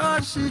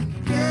your shit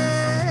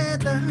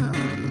together.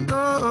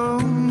 Oh,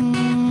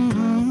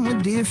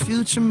 dear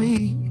future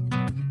me,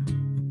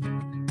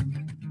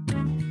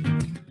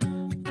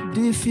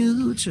 dear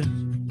future,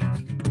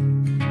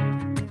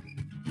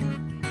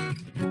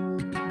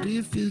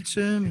 dear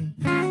future me.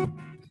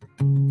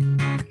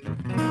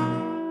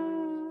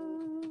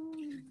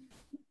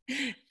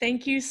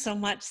 Thank you so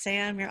much,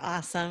 Sam. You're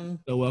awesome.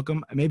 So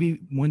welcome. Maybe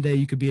one day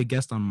you could be a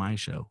guest on my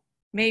show.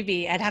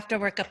 Maybe. I'd have to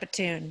work up a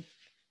tune.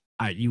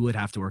 You would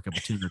have to work up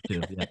a tune or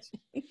two. Yes.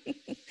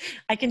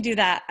 I can do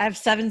that. I have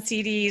 7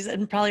 CDs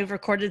and probably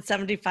recorded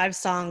 75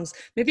 songs.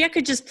 Maybe I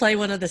could just play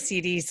one of the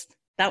CDs.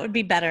 That would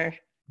be better.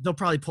 They'll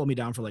probably pull me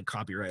down for like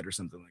copyright or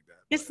something like that.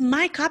 It's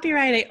my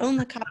copyright. I own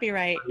the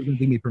copyright. You're going to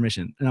give me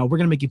permission. No, we're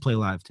going to make you play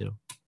live too.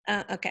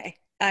 Okay.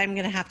 I'm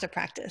going to have to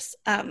practice.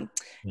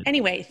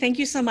 Anyway, thank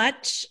you so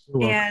much. You're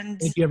welcome.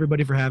 And Thank you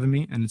everybody for having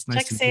me. And it's nice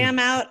check to meet Sam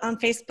you. out on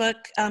Facebook.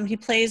 He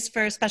plays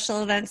for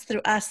special events through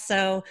us.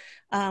 So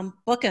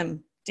book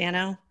him,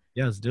 Dano.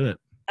 Yeah, let's do it.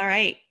 All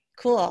right,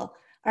 cool. All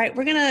right,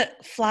 we're going to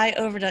fly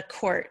over to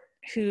Court,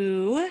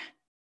 who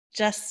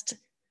just,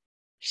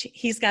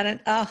 he's got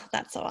an, oh,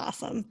 that's so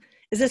awesome.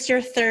 Is this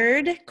your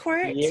third,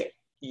 Court?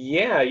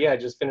 Yeah. I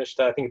just finished,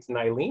 I think it's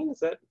Nylene.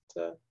 Is that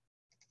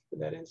who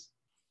that is?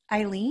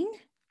 Eileen?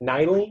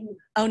 Nylene?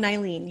 Oh,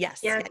 Nylene, yes.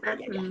 Yes, Yeah.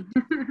 that's me.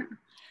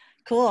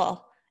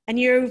 Cool. And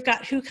you've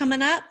got who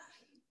coming up?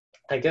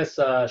 I guess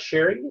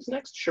Sherry is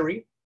next.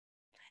 Sherry.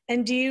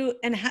 And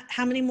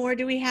how many more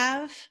do we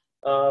have?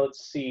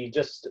 Let's see,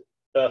 just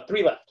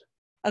 3 left.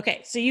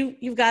 Okay, so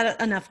you've got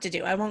enough to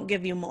do. I won't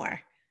give you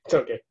more. It's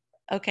okay.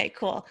 Okay,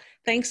 cool.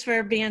 Thanks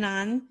for being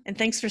on, and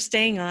thanks for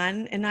staying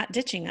on and not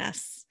ditching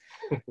us.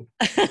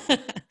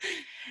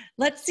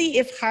 Let's see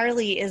if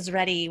Harley is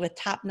ready with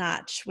Top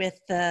Notch with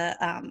the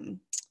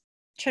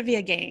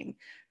trivia game.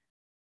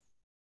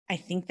 I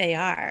think they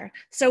are.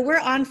 So we're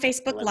on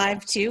Facebook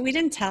Live too. We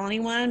didn't tell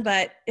anyone,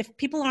 but if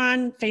people are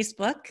on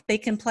Facebook, they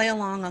can play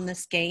along on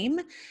this game.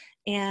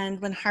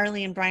 And when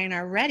Harley and Brian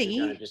are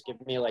ready, Just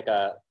give me like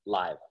a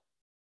live.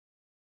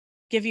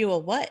 give you a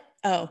what?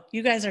 Oh,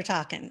 you guys are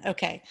talking.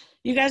 Okay.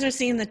 You guys are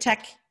seeing the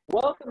tech.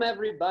 Welcome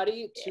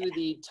everybody to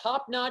the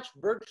Top Notch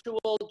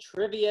Virtual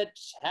Trivia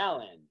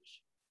Challenge.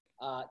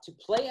 To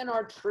play in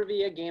our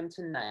trivia game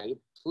tonight,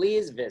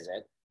 please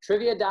visit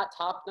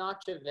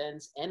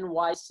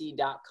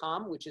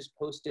trivia.topnotcheventsnyc.com, which is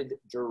posted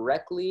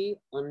directly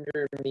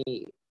under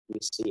me. You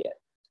see it.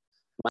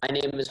 My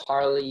name is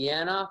Harley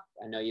Yanoff.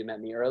 I know you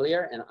met me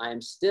earlier, and I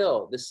am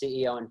still the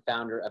CEO and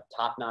founder of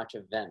Top Notch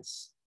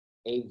Events,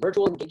 a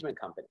virtual engagement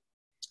company.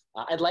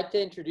 I'd like to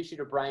introduce you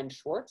to Brian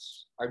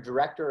Schwartz, our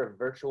Director of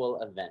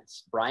Virtual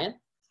Events. Brian?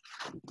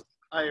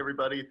 Hi,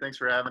 everybody. Thanks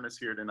for having us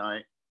here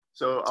tonight.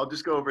 So I'll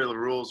just go over the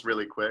rules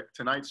really quick.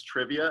 Tonight's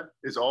trivia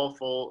is all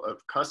full of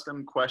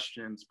custom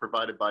questions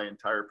provided by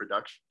Entire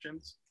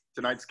Productions.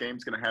 Tonight's game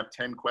is going to have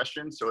 10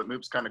 questions, so it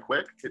moves kind of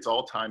quick. It's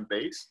all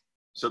time-based.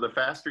 So the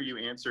faster you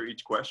answer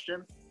each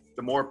question,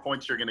 the more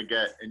points you're going to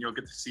get, and you'll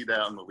get to see that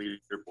on the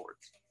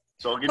leaderboards.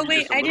 So I'll give you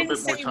just a little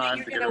bit more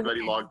time to get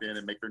everybody logged in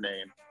and make their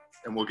name,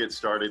 and we'll get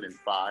started in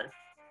 5,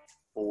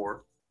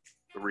 4,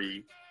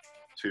 3,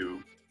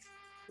 2,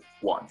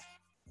 1.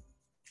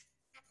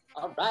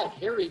 All right,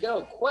 here we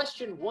go.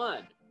 Question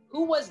 1.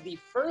 Who was the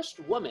first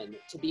woman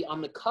to be on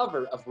the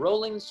cover of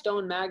Rolling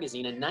Stone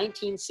magazine in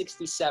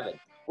 1967?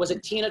 Was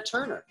it Tina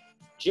Turner,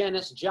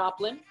 Janis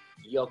Joplin,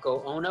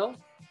 Yoko Ono,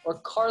 or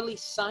Carly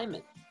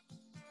Simon?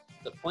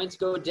 The points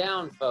go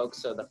down, folks,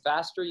 so the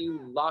faster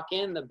you lock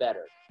in, the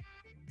better.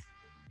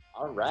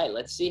 All right,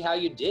 let's see how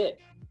you did.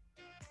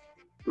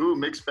 Ooh,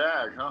 mixed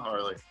bag, huh,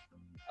 Harley?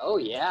 Oh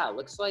yeah,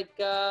 looks like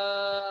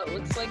a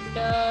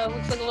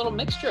little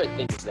mixture of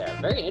things there.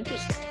 Very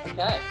interesting.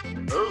 Okay.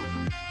 Oh,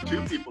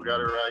 2 people got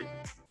it right.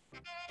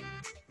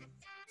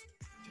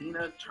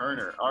 Tina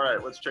Turner. All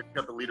right, let's check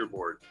out the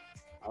leaderboard.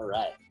 All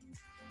right.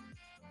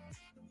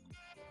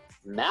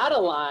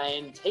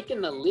 Madeline taking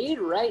the lead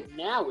right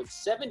now with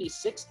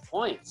 76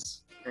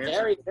 points.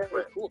 Very,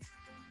 very cool.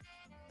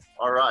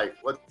 All right,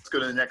 let's go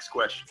to the next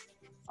question.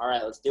 All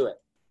right, let's do it.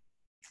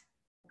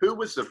 Who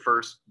was the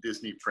first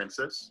Disney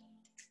princess?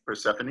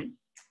 Persephone,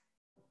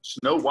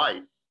 Snow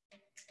White,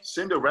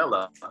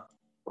 Cinderella,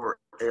 or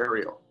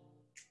Ariel?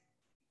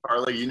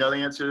 Harley, you know the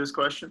answer to this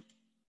question?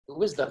 Who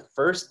was the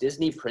first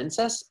Disney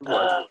princess?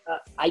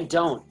 I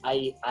don't.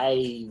 I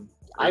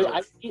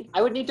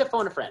would need to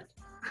phone a friend.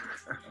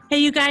 Hey,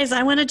 you guys,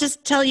 I want to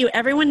just tell you,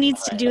 everyone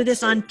needs to do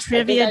this on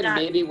trivia. I think I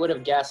maybe would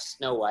have guessed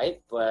Snow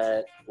White,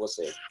 but we'll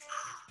see.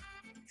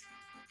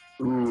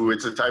 Ooh,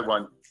 it's a tight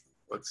one.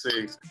 Let's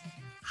see.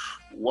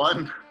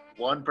 One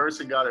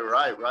person got it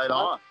right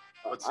on.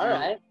 Let's see. All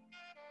right.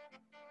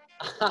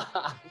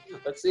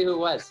 Let's see who it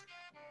was.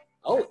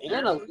 Oh,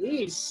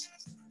 Annalise.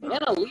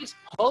 Annalise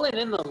pulling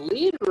in the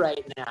lead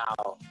right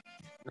now.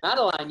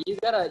 Madeline, you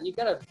gotta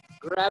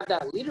grab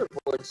that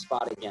leaderboard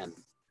spot again.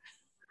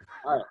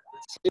 All right,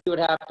 let's see what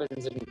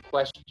happens in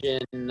question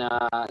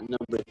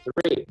number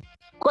 3.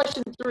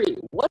 Question 3,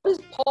 what is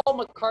Paul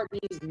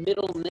McCartney's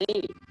middle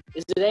name?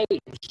 Is it A,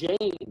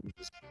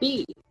 James,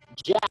 B,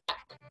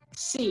 Jack,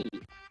 C,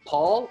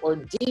 Paul, or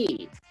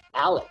D,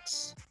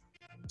 Alex?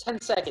 10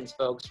 seconds,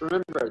 folks.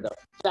 Remember, the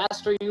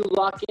faster you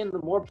lock in,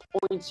 the more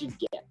points you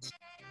get.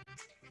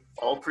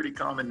 All pretty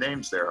common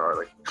names there,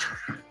 Harley.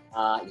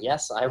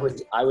 Yes, I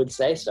would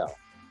say so.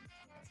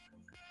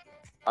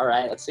 All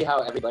right, let's see how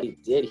everybody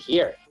did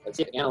here. Let's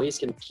see if Annalise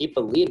can keep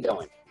the lead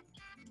going.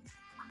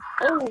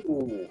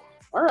 Oh,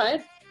 all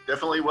right.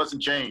 Definitely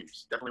wasn't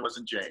James.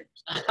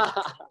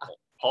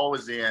 Paul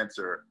was the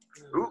answer.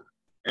 Ooh,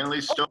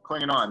 Annalise still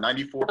clinging on,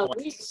 94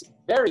 points.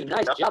 Very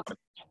nice job.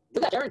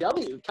 Look at Aaron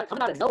W.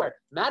 coming out of nowhere.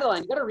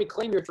 Madeline, you got to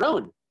reclaim your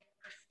throne.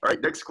 All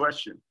right, next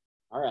question.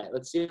 All right,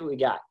 let's see what we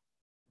got.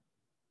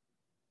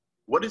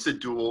 What is a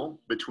duel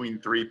between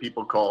 3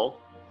 people called?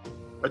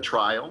 A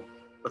trial,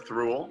 a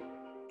thruel,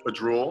 A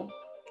drool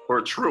or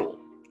a truel?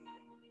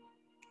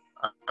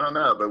 I don't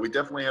know, but we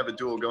definitely have a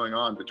duel going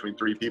on between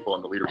 3 people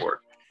on the leaderboard.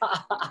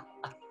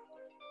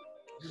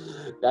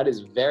 That is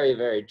very,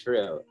 very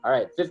true. All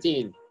right,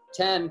 15,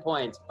 10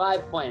 points,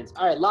 5 points.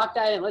 All right, lock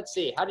that in. Let's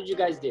see. How did you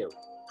guys do?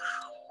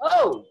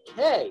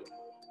 Okay.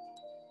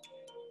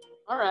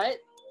 All right.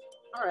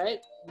 All right.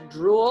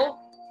 Drool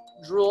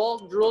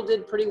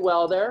did pretty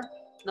well there.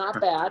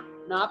 Not bad.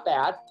 Not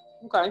bad.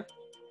 Okay.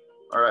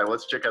 All right,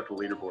 let's check out the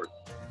leaderboard.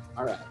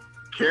 All right.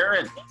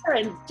 Karen.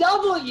 Karen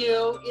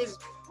W is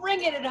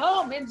bringing it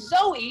home. And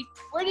Zoe,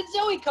 where did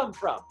Zoe come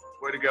from?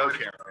 Way to go,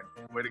 Karen.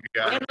 Way to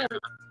go.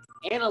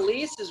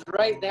 Annalise is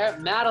right there.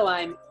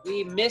 Madeline,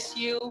 we miss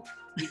you.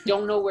 We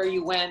don't know where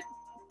you went.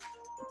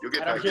 You'll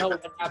get I don't know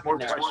what more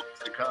happened there. questions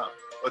to come.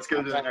 Let's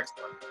go to the Okay. next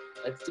one.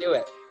 Let's do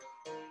it.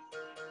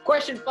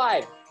 Question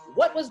 5.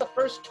 What was the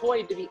first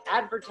toy to be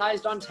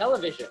advertised on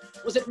television?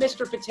 Was it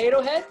Mr.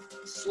 Potato Head,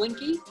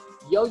 Slinky,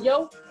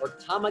 Yo-Yo, or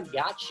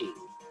Tamagotchi?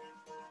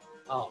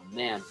 Oh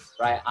man,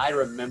 right. I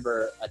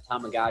remember a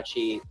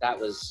Tamagotchi. That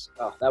was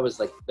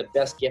like the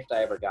best gift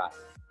I ever got.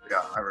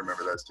 Yeah, I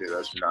remember those too.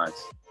 Those were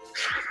nice.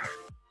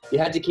 You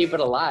had to keep it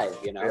alive,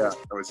 you know. Yeah,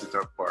 that was the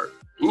tough part.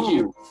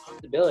 Ooh,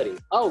 responsibility.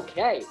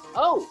 Okay.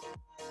 Oh.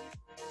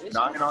 This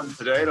Knocking on the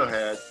potato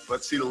head.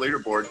 Let's see the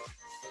leaderboard.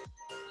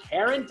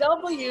 Karen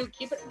W.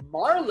 Keep it.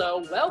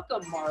 Marlo.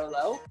 Welcome,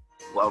 Marlo.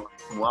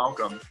 Welcome,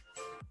 welcome.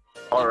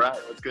 All right,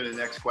 let's go to the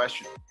next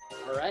question.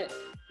 All right.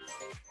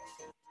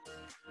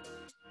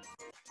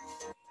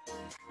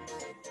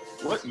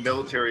 What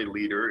military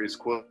leader is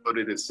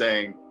quoted as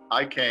saying,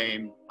 "I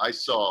came, I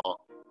saw,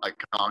 I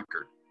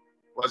conquered"?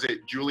 Was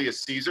it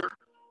Julius Caesar,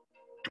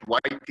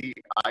 Dwight D.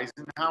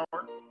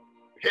 Eisenhower,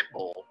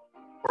 Pitbull,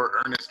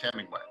 or Ernest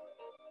Hemingway?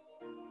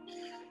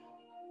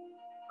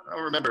 I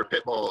don't remember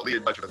Pitbull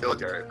leading much of the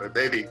military, but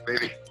maybe,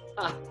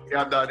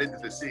 yeah, I'm not into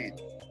the scene.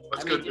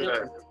 Let's go to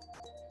the.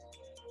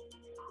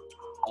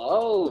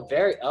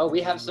 Oh,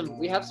 we have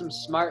some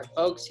smart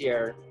folks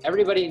here.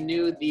 Everybody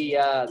knew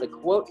the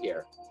quote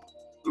here.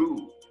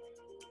 Ooh,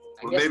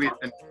 well, maybe it's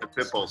in the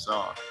Pitbull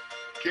song.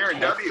 Karen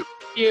W.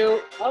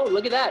 Oh,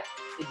 look at that.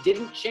 It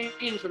didn't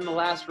change from the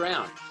last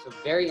round. So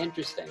very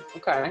interesting.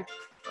 Okay.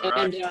 All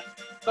And right.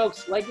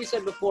 folks, like we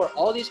said before,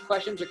 all these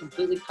questions are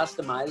completely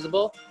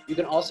customizable. You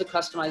can also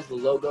customize the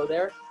logo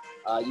there.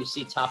 You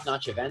see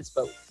top-notch events,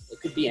 but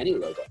it could be any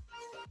logo.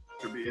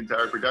 Could be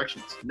Entire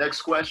Productions.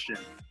 Next question.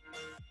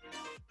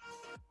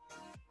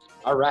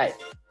 All right.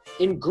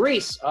 In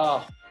Greece,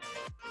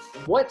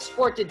 what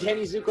sport did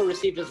Danny Zuko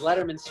receive his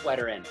Letterman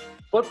sweater in?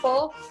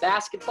 Football,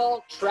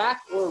 basketball,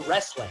 track, or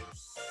wrestling?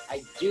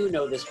 I do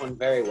know this one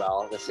very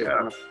well. This is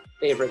one of my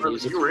favorite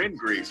music. You were in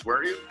Greece,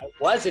 weren't you? I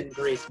was in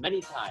Greece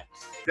many times.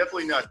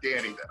 Definitely not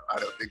Danny, though. I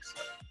don't think so.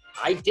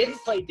 I didn't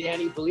play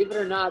Danny, believe it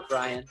or not,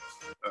 Brian.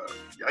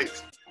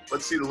 Yikes.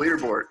 Let's see the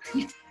leaderboard.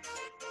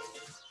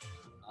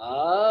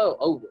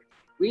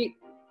 We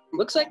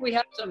looks like we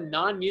have some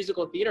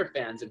non-musical theater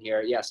fans in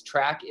here. Yes,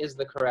 track is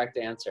the correct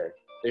answer.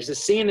 There's a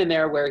scene in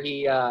there where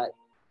he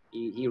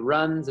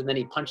runs and then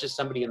he punches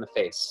somebody in the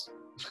face.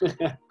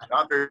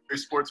 Not very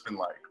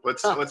sportsmanlike.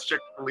 Let's check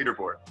the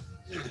leaderboard.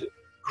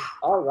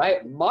 All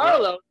right,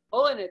 Marlo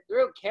pulling it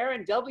through.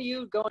 Karen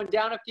W going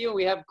down a few. And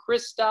we have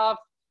Christoph.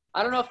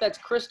 I don't know if that's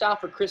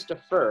Christoph or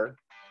Christopher,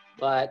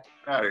 but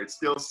It's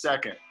still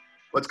second.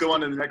 Let's go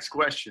on to the next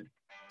question.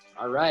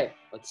 all right.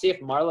 Let's see if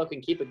Marlo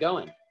can keep it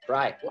going.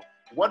 Right.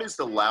 What is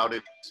the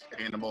loudest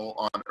animal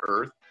on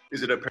Earth?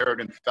 Is it a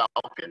peregrine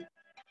falcon,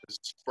 a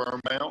sperm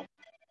whale,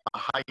 a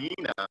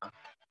hyena,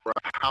 or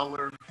a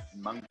howler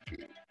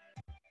monkey?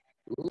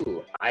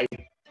 Ooh, I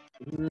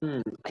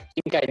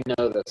think I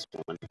know this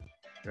one.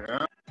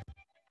 Yeah.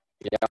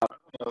 Yeah. I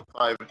don't know if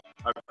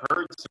I've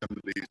heard some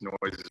of these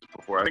noises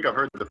before. I think I've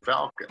heard the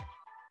falcon.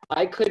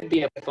 I could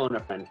be a phone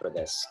a friend for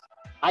this.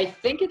 I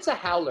think it's a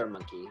howler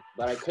monkey,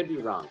 but I could be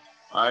wrong.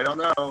 I don't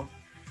know.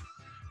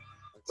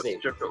 Let's see.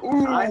 Check the,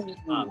 I'm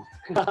wrong.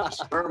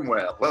 sperm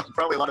whale. Well,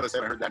 probably a lot of us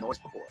haven't heard that noise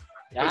before.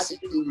 Let's see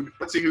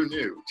who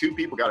knew. 2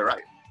 people got it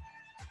right.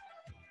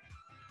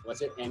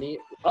 Was it any?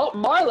 Oh,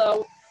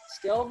 Marlo.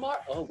 Still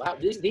Oh, wow.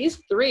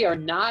 These 3 are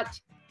not,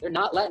 they're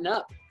not letting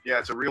up. Yeah,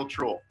 it's a real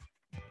troll.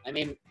 I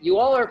mean, you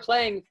all are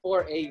playing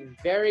for a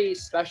very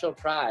special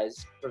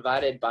prize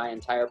provided by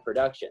Entire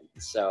Productions.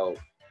 So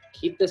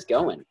keep this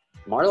going.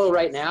 Marlo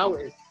right now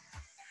is...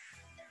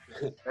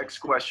 Next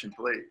question,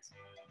 please.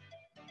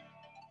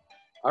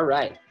 All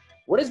right.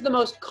 What is the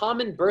most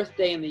common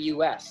birthday in the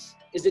U.S.?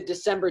 Is it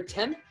December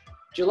 10th,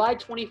 July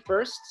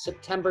 21st,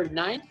 September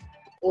 9th,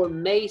 or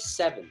May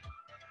 7th?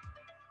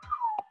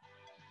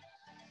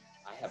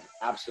 I have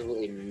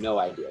absolutely no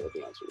idea what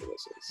the answer to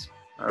this is.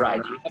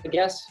 Right. Do you have a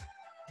guess?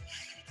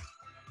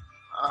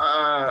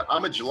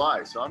 I'm a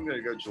July, so I'm going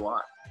to go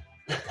July.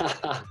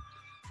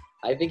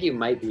 I think you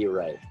might be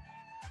right.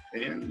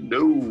 And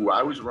no,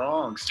 I was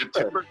wrong.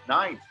 September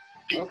 9th.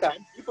 Okay.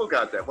 People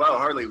got that. Wow,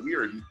 Harley,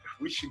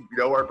 we should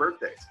know our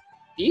birthdays.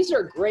 These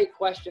are great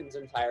questions,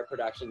 Entire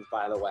Productions,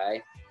 by the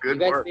way. Good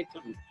work.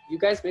 You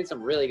guys made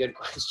some really good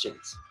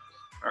questions.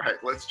 All right,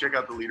 let's check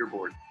out the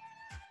leaderboard.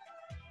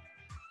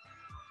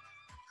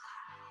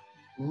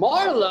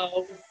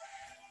 Marlo.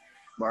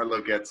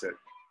 Marlo gets it.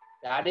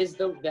 That is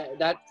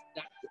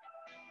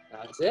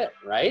that's it,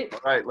 right? All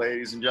right,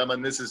 ladies and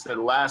gentlemen, this is the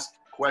last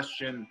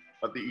question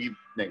of the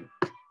evening.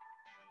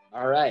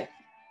 All right.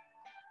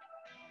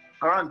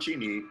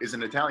 Arancini is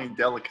an Italian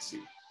delicacy.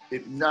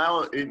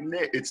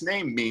 Its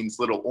name means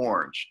little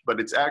orange, but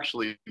it's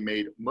actually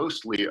made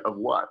mostly of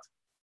what?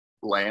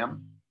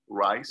 Lamb,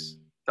 rice,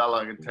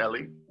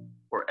 tagliatelle,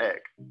 or egg?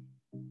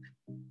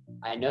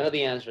 I know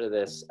the answer to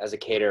this as a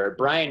caterer.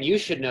 Brian, you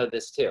should know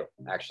this too.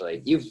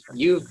 Actually,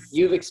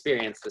 you've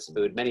experienced this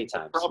food many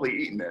times. Probably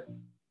eaten it.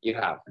 You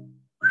have.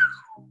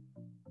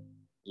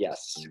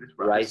 Yes,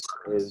 rice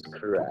is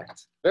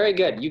correct. Very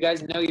good. You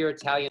guys know your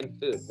Italian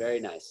food. Very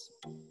nice.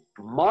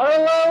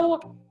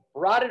 Marlo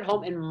brought it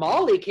home, and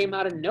Molly came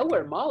out of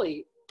nowhere.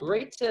 Molly,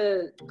 great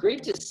to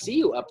see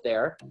you up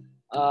there.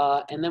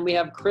 And then we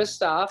have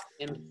Christoph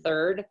in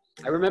third.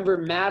 I remember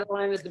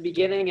Madeline at the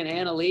beginning and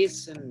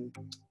Annalise, and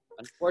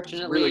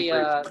unfortunately,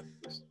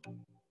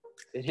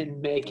 they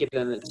didn't make it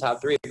in the top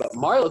three. But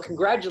Marlo,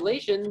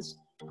 congratulations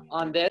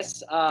on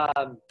this.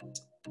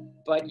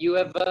 But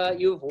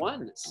you've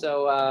won.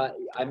 So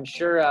I'm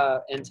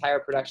sure Entire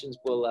Productions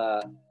will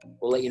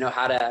let you know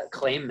how to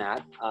claim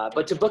that.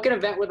 But to book an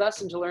event with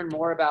us and to learn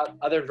more about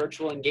other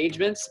virtual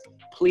engagements,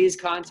 please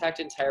contact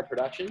Entire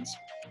Productions.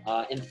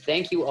 And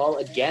thank you all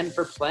again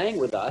for playing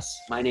with us.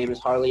 My name is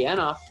Harley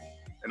Yanoff.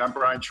 And I'm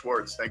Brian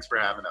Schwartz. Thanks for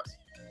having us.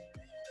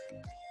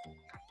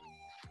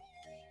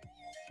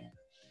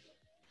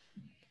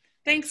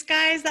 Thanks,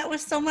 guys. That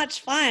was so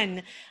much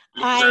fun.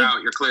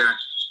 You're clear.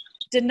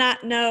 Did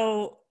not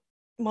know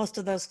most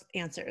of those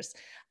answers.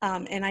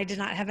 And I did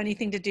not have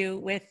anything to do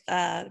with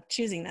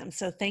choosing them.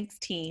 So thanks,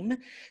 team.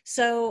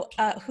 So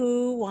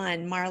who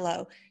won?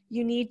 Marlo,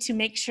 you need to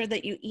make sure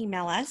that you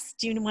email us.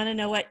 Do you want to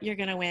know what you're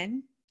going to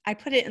win? I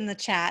put it in the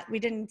chat. We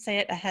didn't say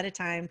it ahead of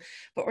time,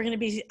 but we're going to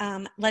be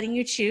letting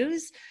you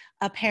choose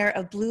a pair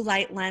of blue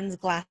light lens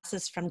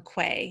glasses from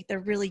Quay. They're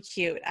really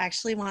cute. I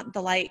actually want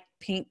the light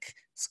pink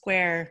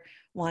square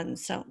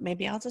ones. So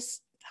maybe I'll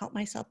just help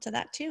myself to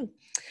that too.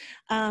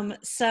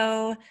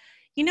 So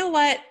you know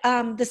what?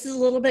 This is a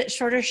little bit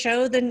shorter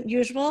show than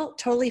usual.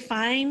 Totally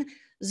fine.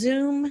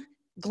 Zoom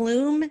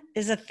gloom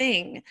is a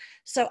thing.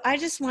 So I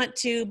just want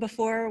to,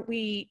 before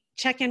we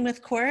check in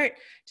with Court,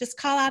 just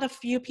call out a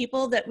few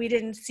people that we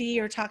didn't see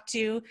or talk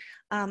to.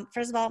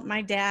 First of all,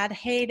 my dad.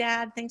 Hey,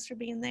 Dad. Thanks for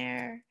being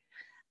there.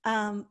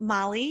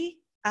 Molly.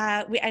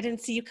 I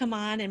didn't see you come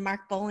on, and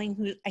Mark Bowling,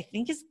 who I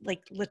think is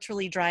like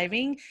literally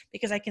driving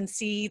because I can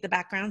see the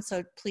background.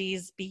 So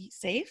please be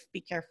safe,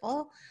 be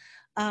careful.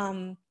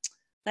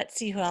 Let's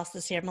see who else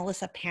is here.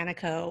 Melissa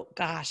Panico.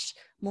 Gosh,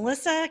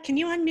 Melissa, can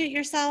you unmute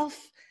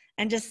yourself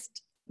and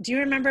just, do you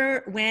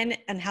remember when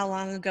and how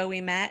long ago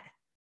we met?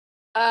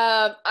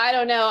 I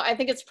don't know. I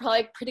think it's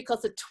probably pretty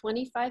close to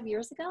 25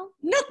 years ago.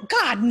 No,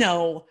 God,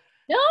 no.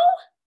 No?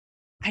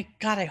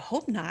 I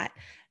hope not.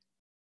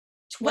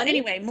 Well,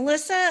 anyway,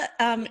 Melissa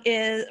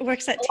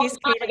works at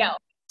Taste Creative,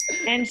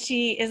 and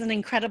she is an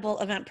incredible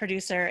event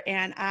producer.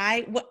 And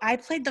I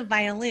played the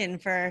violin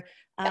for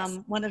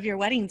one of your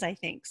weddings, I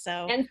think.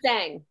 So and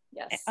sang,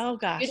 yes. Oh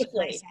gosh,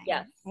 beautifully,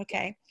 yes.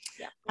 Okay.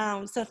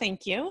 Yeah. So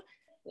thank you.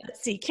 Yeah.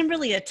 Let's see,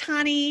 Kimberly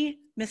Atani,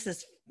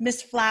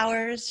 Miss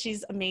Flowers.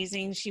 She's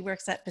amazing. She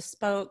works at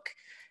Bespoke.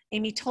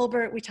 Amy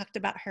Tolbert, we talked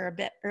about her a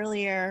bit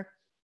earlier.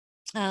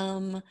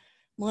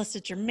 Melissa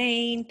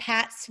Germain,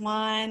 Pat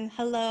Swan,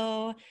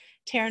 hello.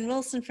 Taryn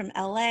Wilson from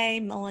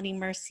LA, Melanie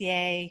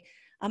Mercier.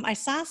 I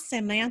saw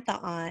Samantha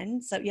on,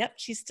 so yep,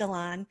 she's still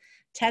on.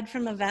 Ted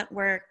from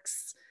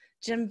EventWorks,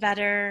 Jim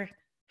Vetter,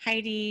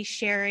 Heidi,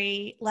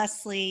 Sherry,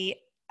 Leslie.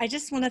 I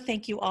just want to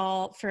thank you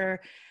all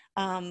for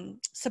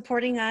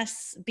supporting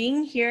us,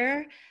 being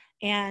here.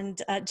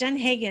 And Jen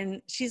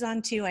Hagen, she's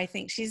on too, I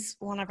think. She's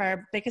one of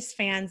our biggest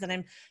fans, and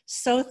I'm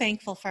so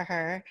thankful for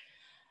her.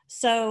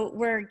 So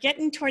we're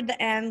getting toward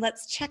the end.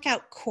 Let's check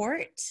out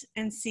Court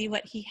and see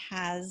what he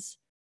has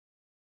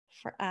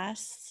for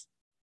us.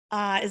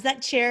 Is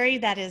that Cherry?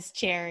 That is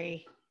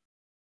Cherry.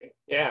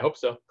 Yeah, I hope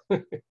so.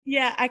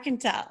 Yeah, I can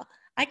tell.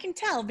 I can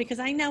tell because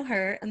I know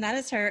her, and that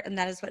is her, and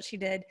that is what she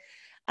did.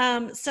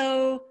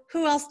 So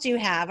who else do you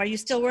have? Are you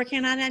still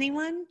working on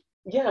anyone?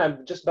 Yeah,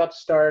 I'm just about to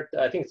start.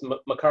 I think it's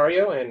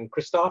Macario and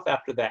Christoph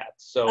after that.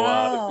 So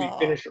if we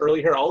finish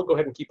early here, I'll go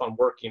ahead and keep on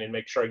working and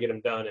make sure I get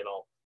them done, and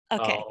I'll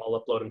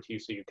upload them to you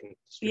so you can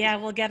distribute. Yeah,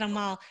 we'll get them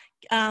all.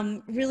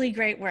 Really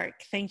great work.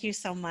 Thank you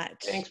so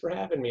much. Thanks for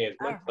having me. It's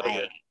my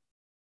pleasure. Right.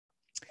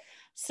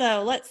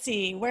 So let's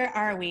see, where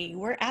are we?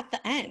 We're at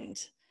the end.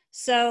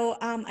 So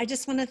I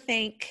just want to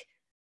thank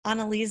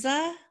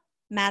Annalisa,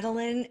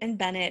 Madeline, and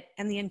Bennett,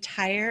 and the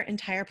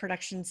entire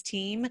productions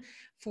team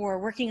for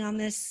working on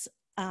this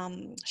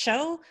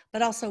show,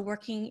 but also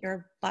working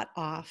your butt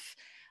off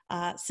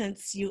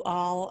since you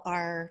all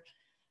are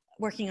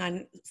working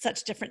on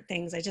such different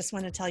things. I just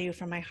want to tell you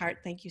from my heart,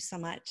 thank you so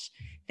much.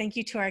 Thank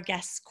you to our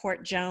guests,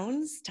 Court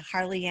Jones, to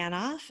Harley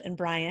Yanoff and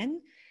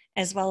Brian,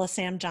 as well as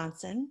Sam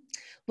Johnson.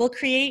 We'll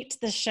create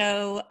the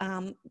show,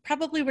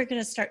 probably we're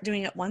going to start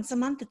doing it once a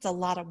month. It's a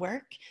lot of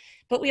work,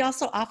 but we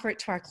also offer it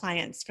to our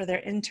clients for their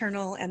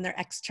internal and their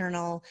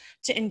external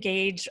to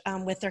engage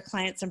with their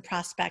clients and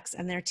prospects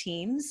and their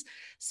teams.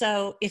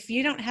 So if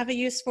you don't have a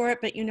use for it,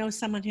 but you know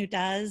someone who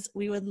does,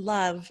 we would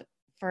love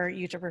for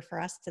you to refer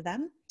us to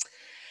them.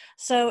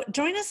 So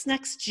join us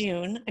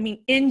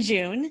in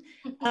June,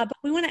 but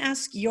we want to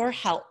ask your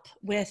help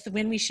with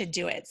when we should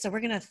do it. So we're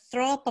going to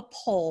throw up a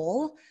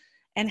poll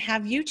and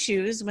have you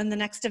choose when the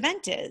next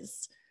event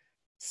is.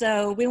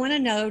 So we want to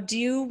know, do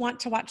you want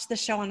to watch the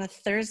show on a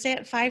Thursday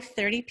at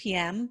 5:30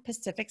 p.m.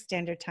 Pacific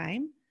Standard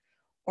Time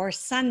or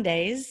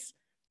Sundays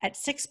at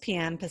 6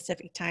 p.m.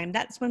 Pacific Time?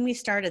 That's when we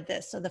started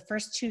this. So the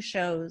first 2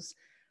 shows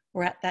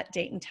were at that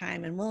date and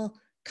time, and we'll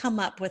come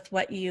up with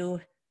what you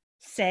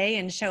say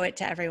and show it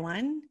to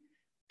everyone.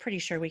 Pretty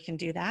sure we can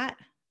do that.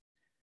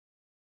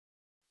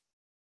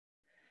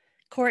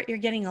 Court, you're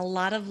getting a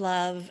lot of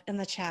love in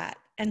the chat,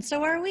 and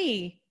so are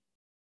we.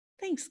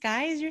 Thanks,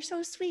 guys. You're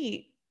so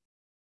sweet.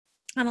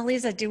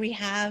 Annalisa, do we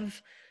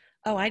have,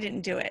 oh, I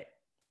didn't do it.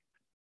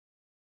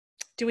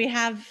 Do we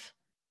have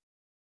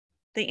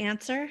the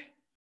answer?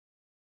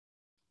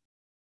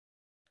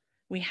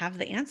 We have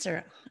the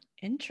answer.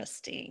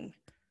 Interesting.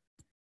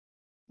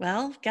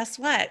 Well, guess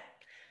what?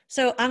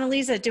 So,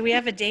 Annalisa, do we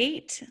have a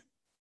date?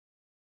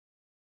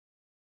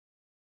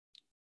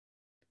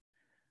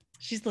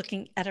 She's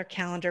looking at her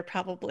calendar,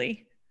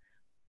 probably.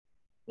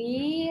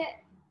 We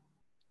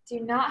do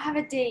not have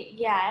a date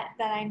yet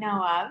that I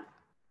know of,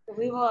 but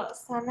we will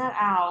send that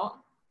out.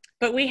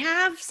 But we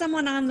have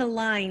someone on the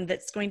line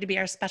that's going to be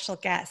our special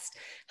guest.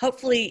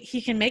 Hopefully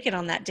he can make it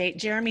on that date.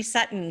 Jeremy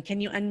Sutton,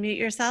 can you unmute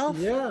yourself?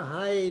 Yeah,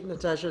 hi,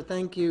 Natasha.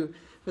 Thank you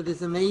for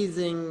this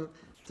amazing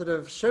sort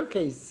of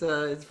showcase.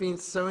 It's been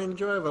so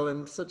enjoyable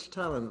and such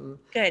talent.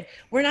 Good.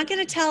 We're not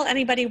going to tell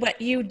anybody what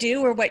you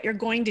do or what you're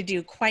going to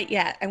do quite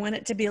yet. I want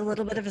it to be a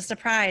little bit of a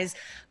surprise,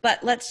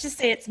 but let's just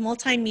say it's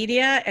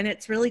multimedia and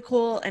it's really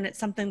cool and it's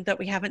something that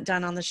we haven't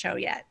done on the show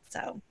yet.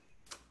 So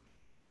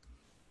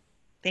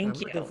thank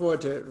you. Looking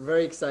forward to it.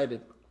 Very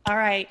excited. All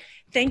right.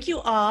 Thank you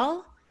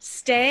all.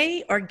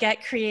 Stay or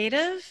get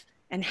creative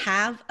and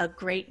have a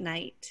great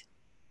night.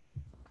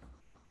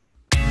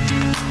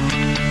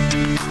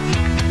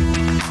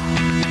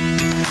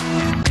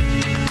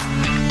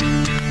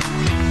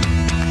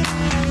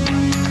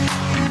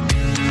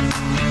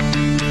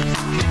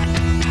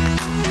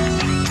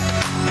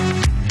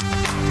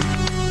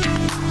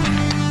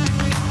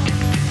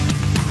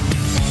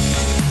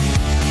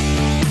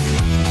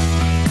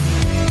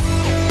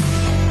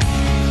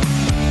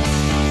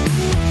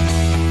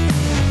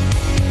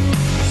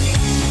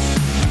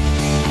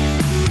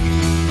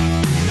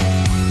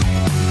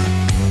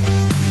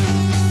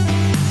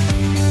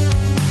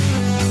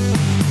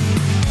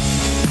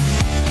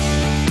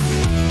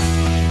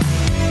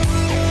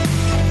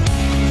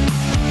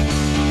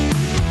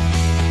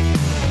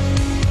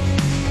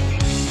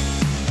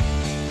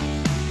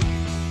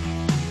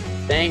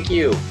 Thank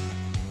you.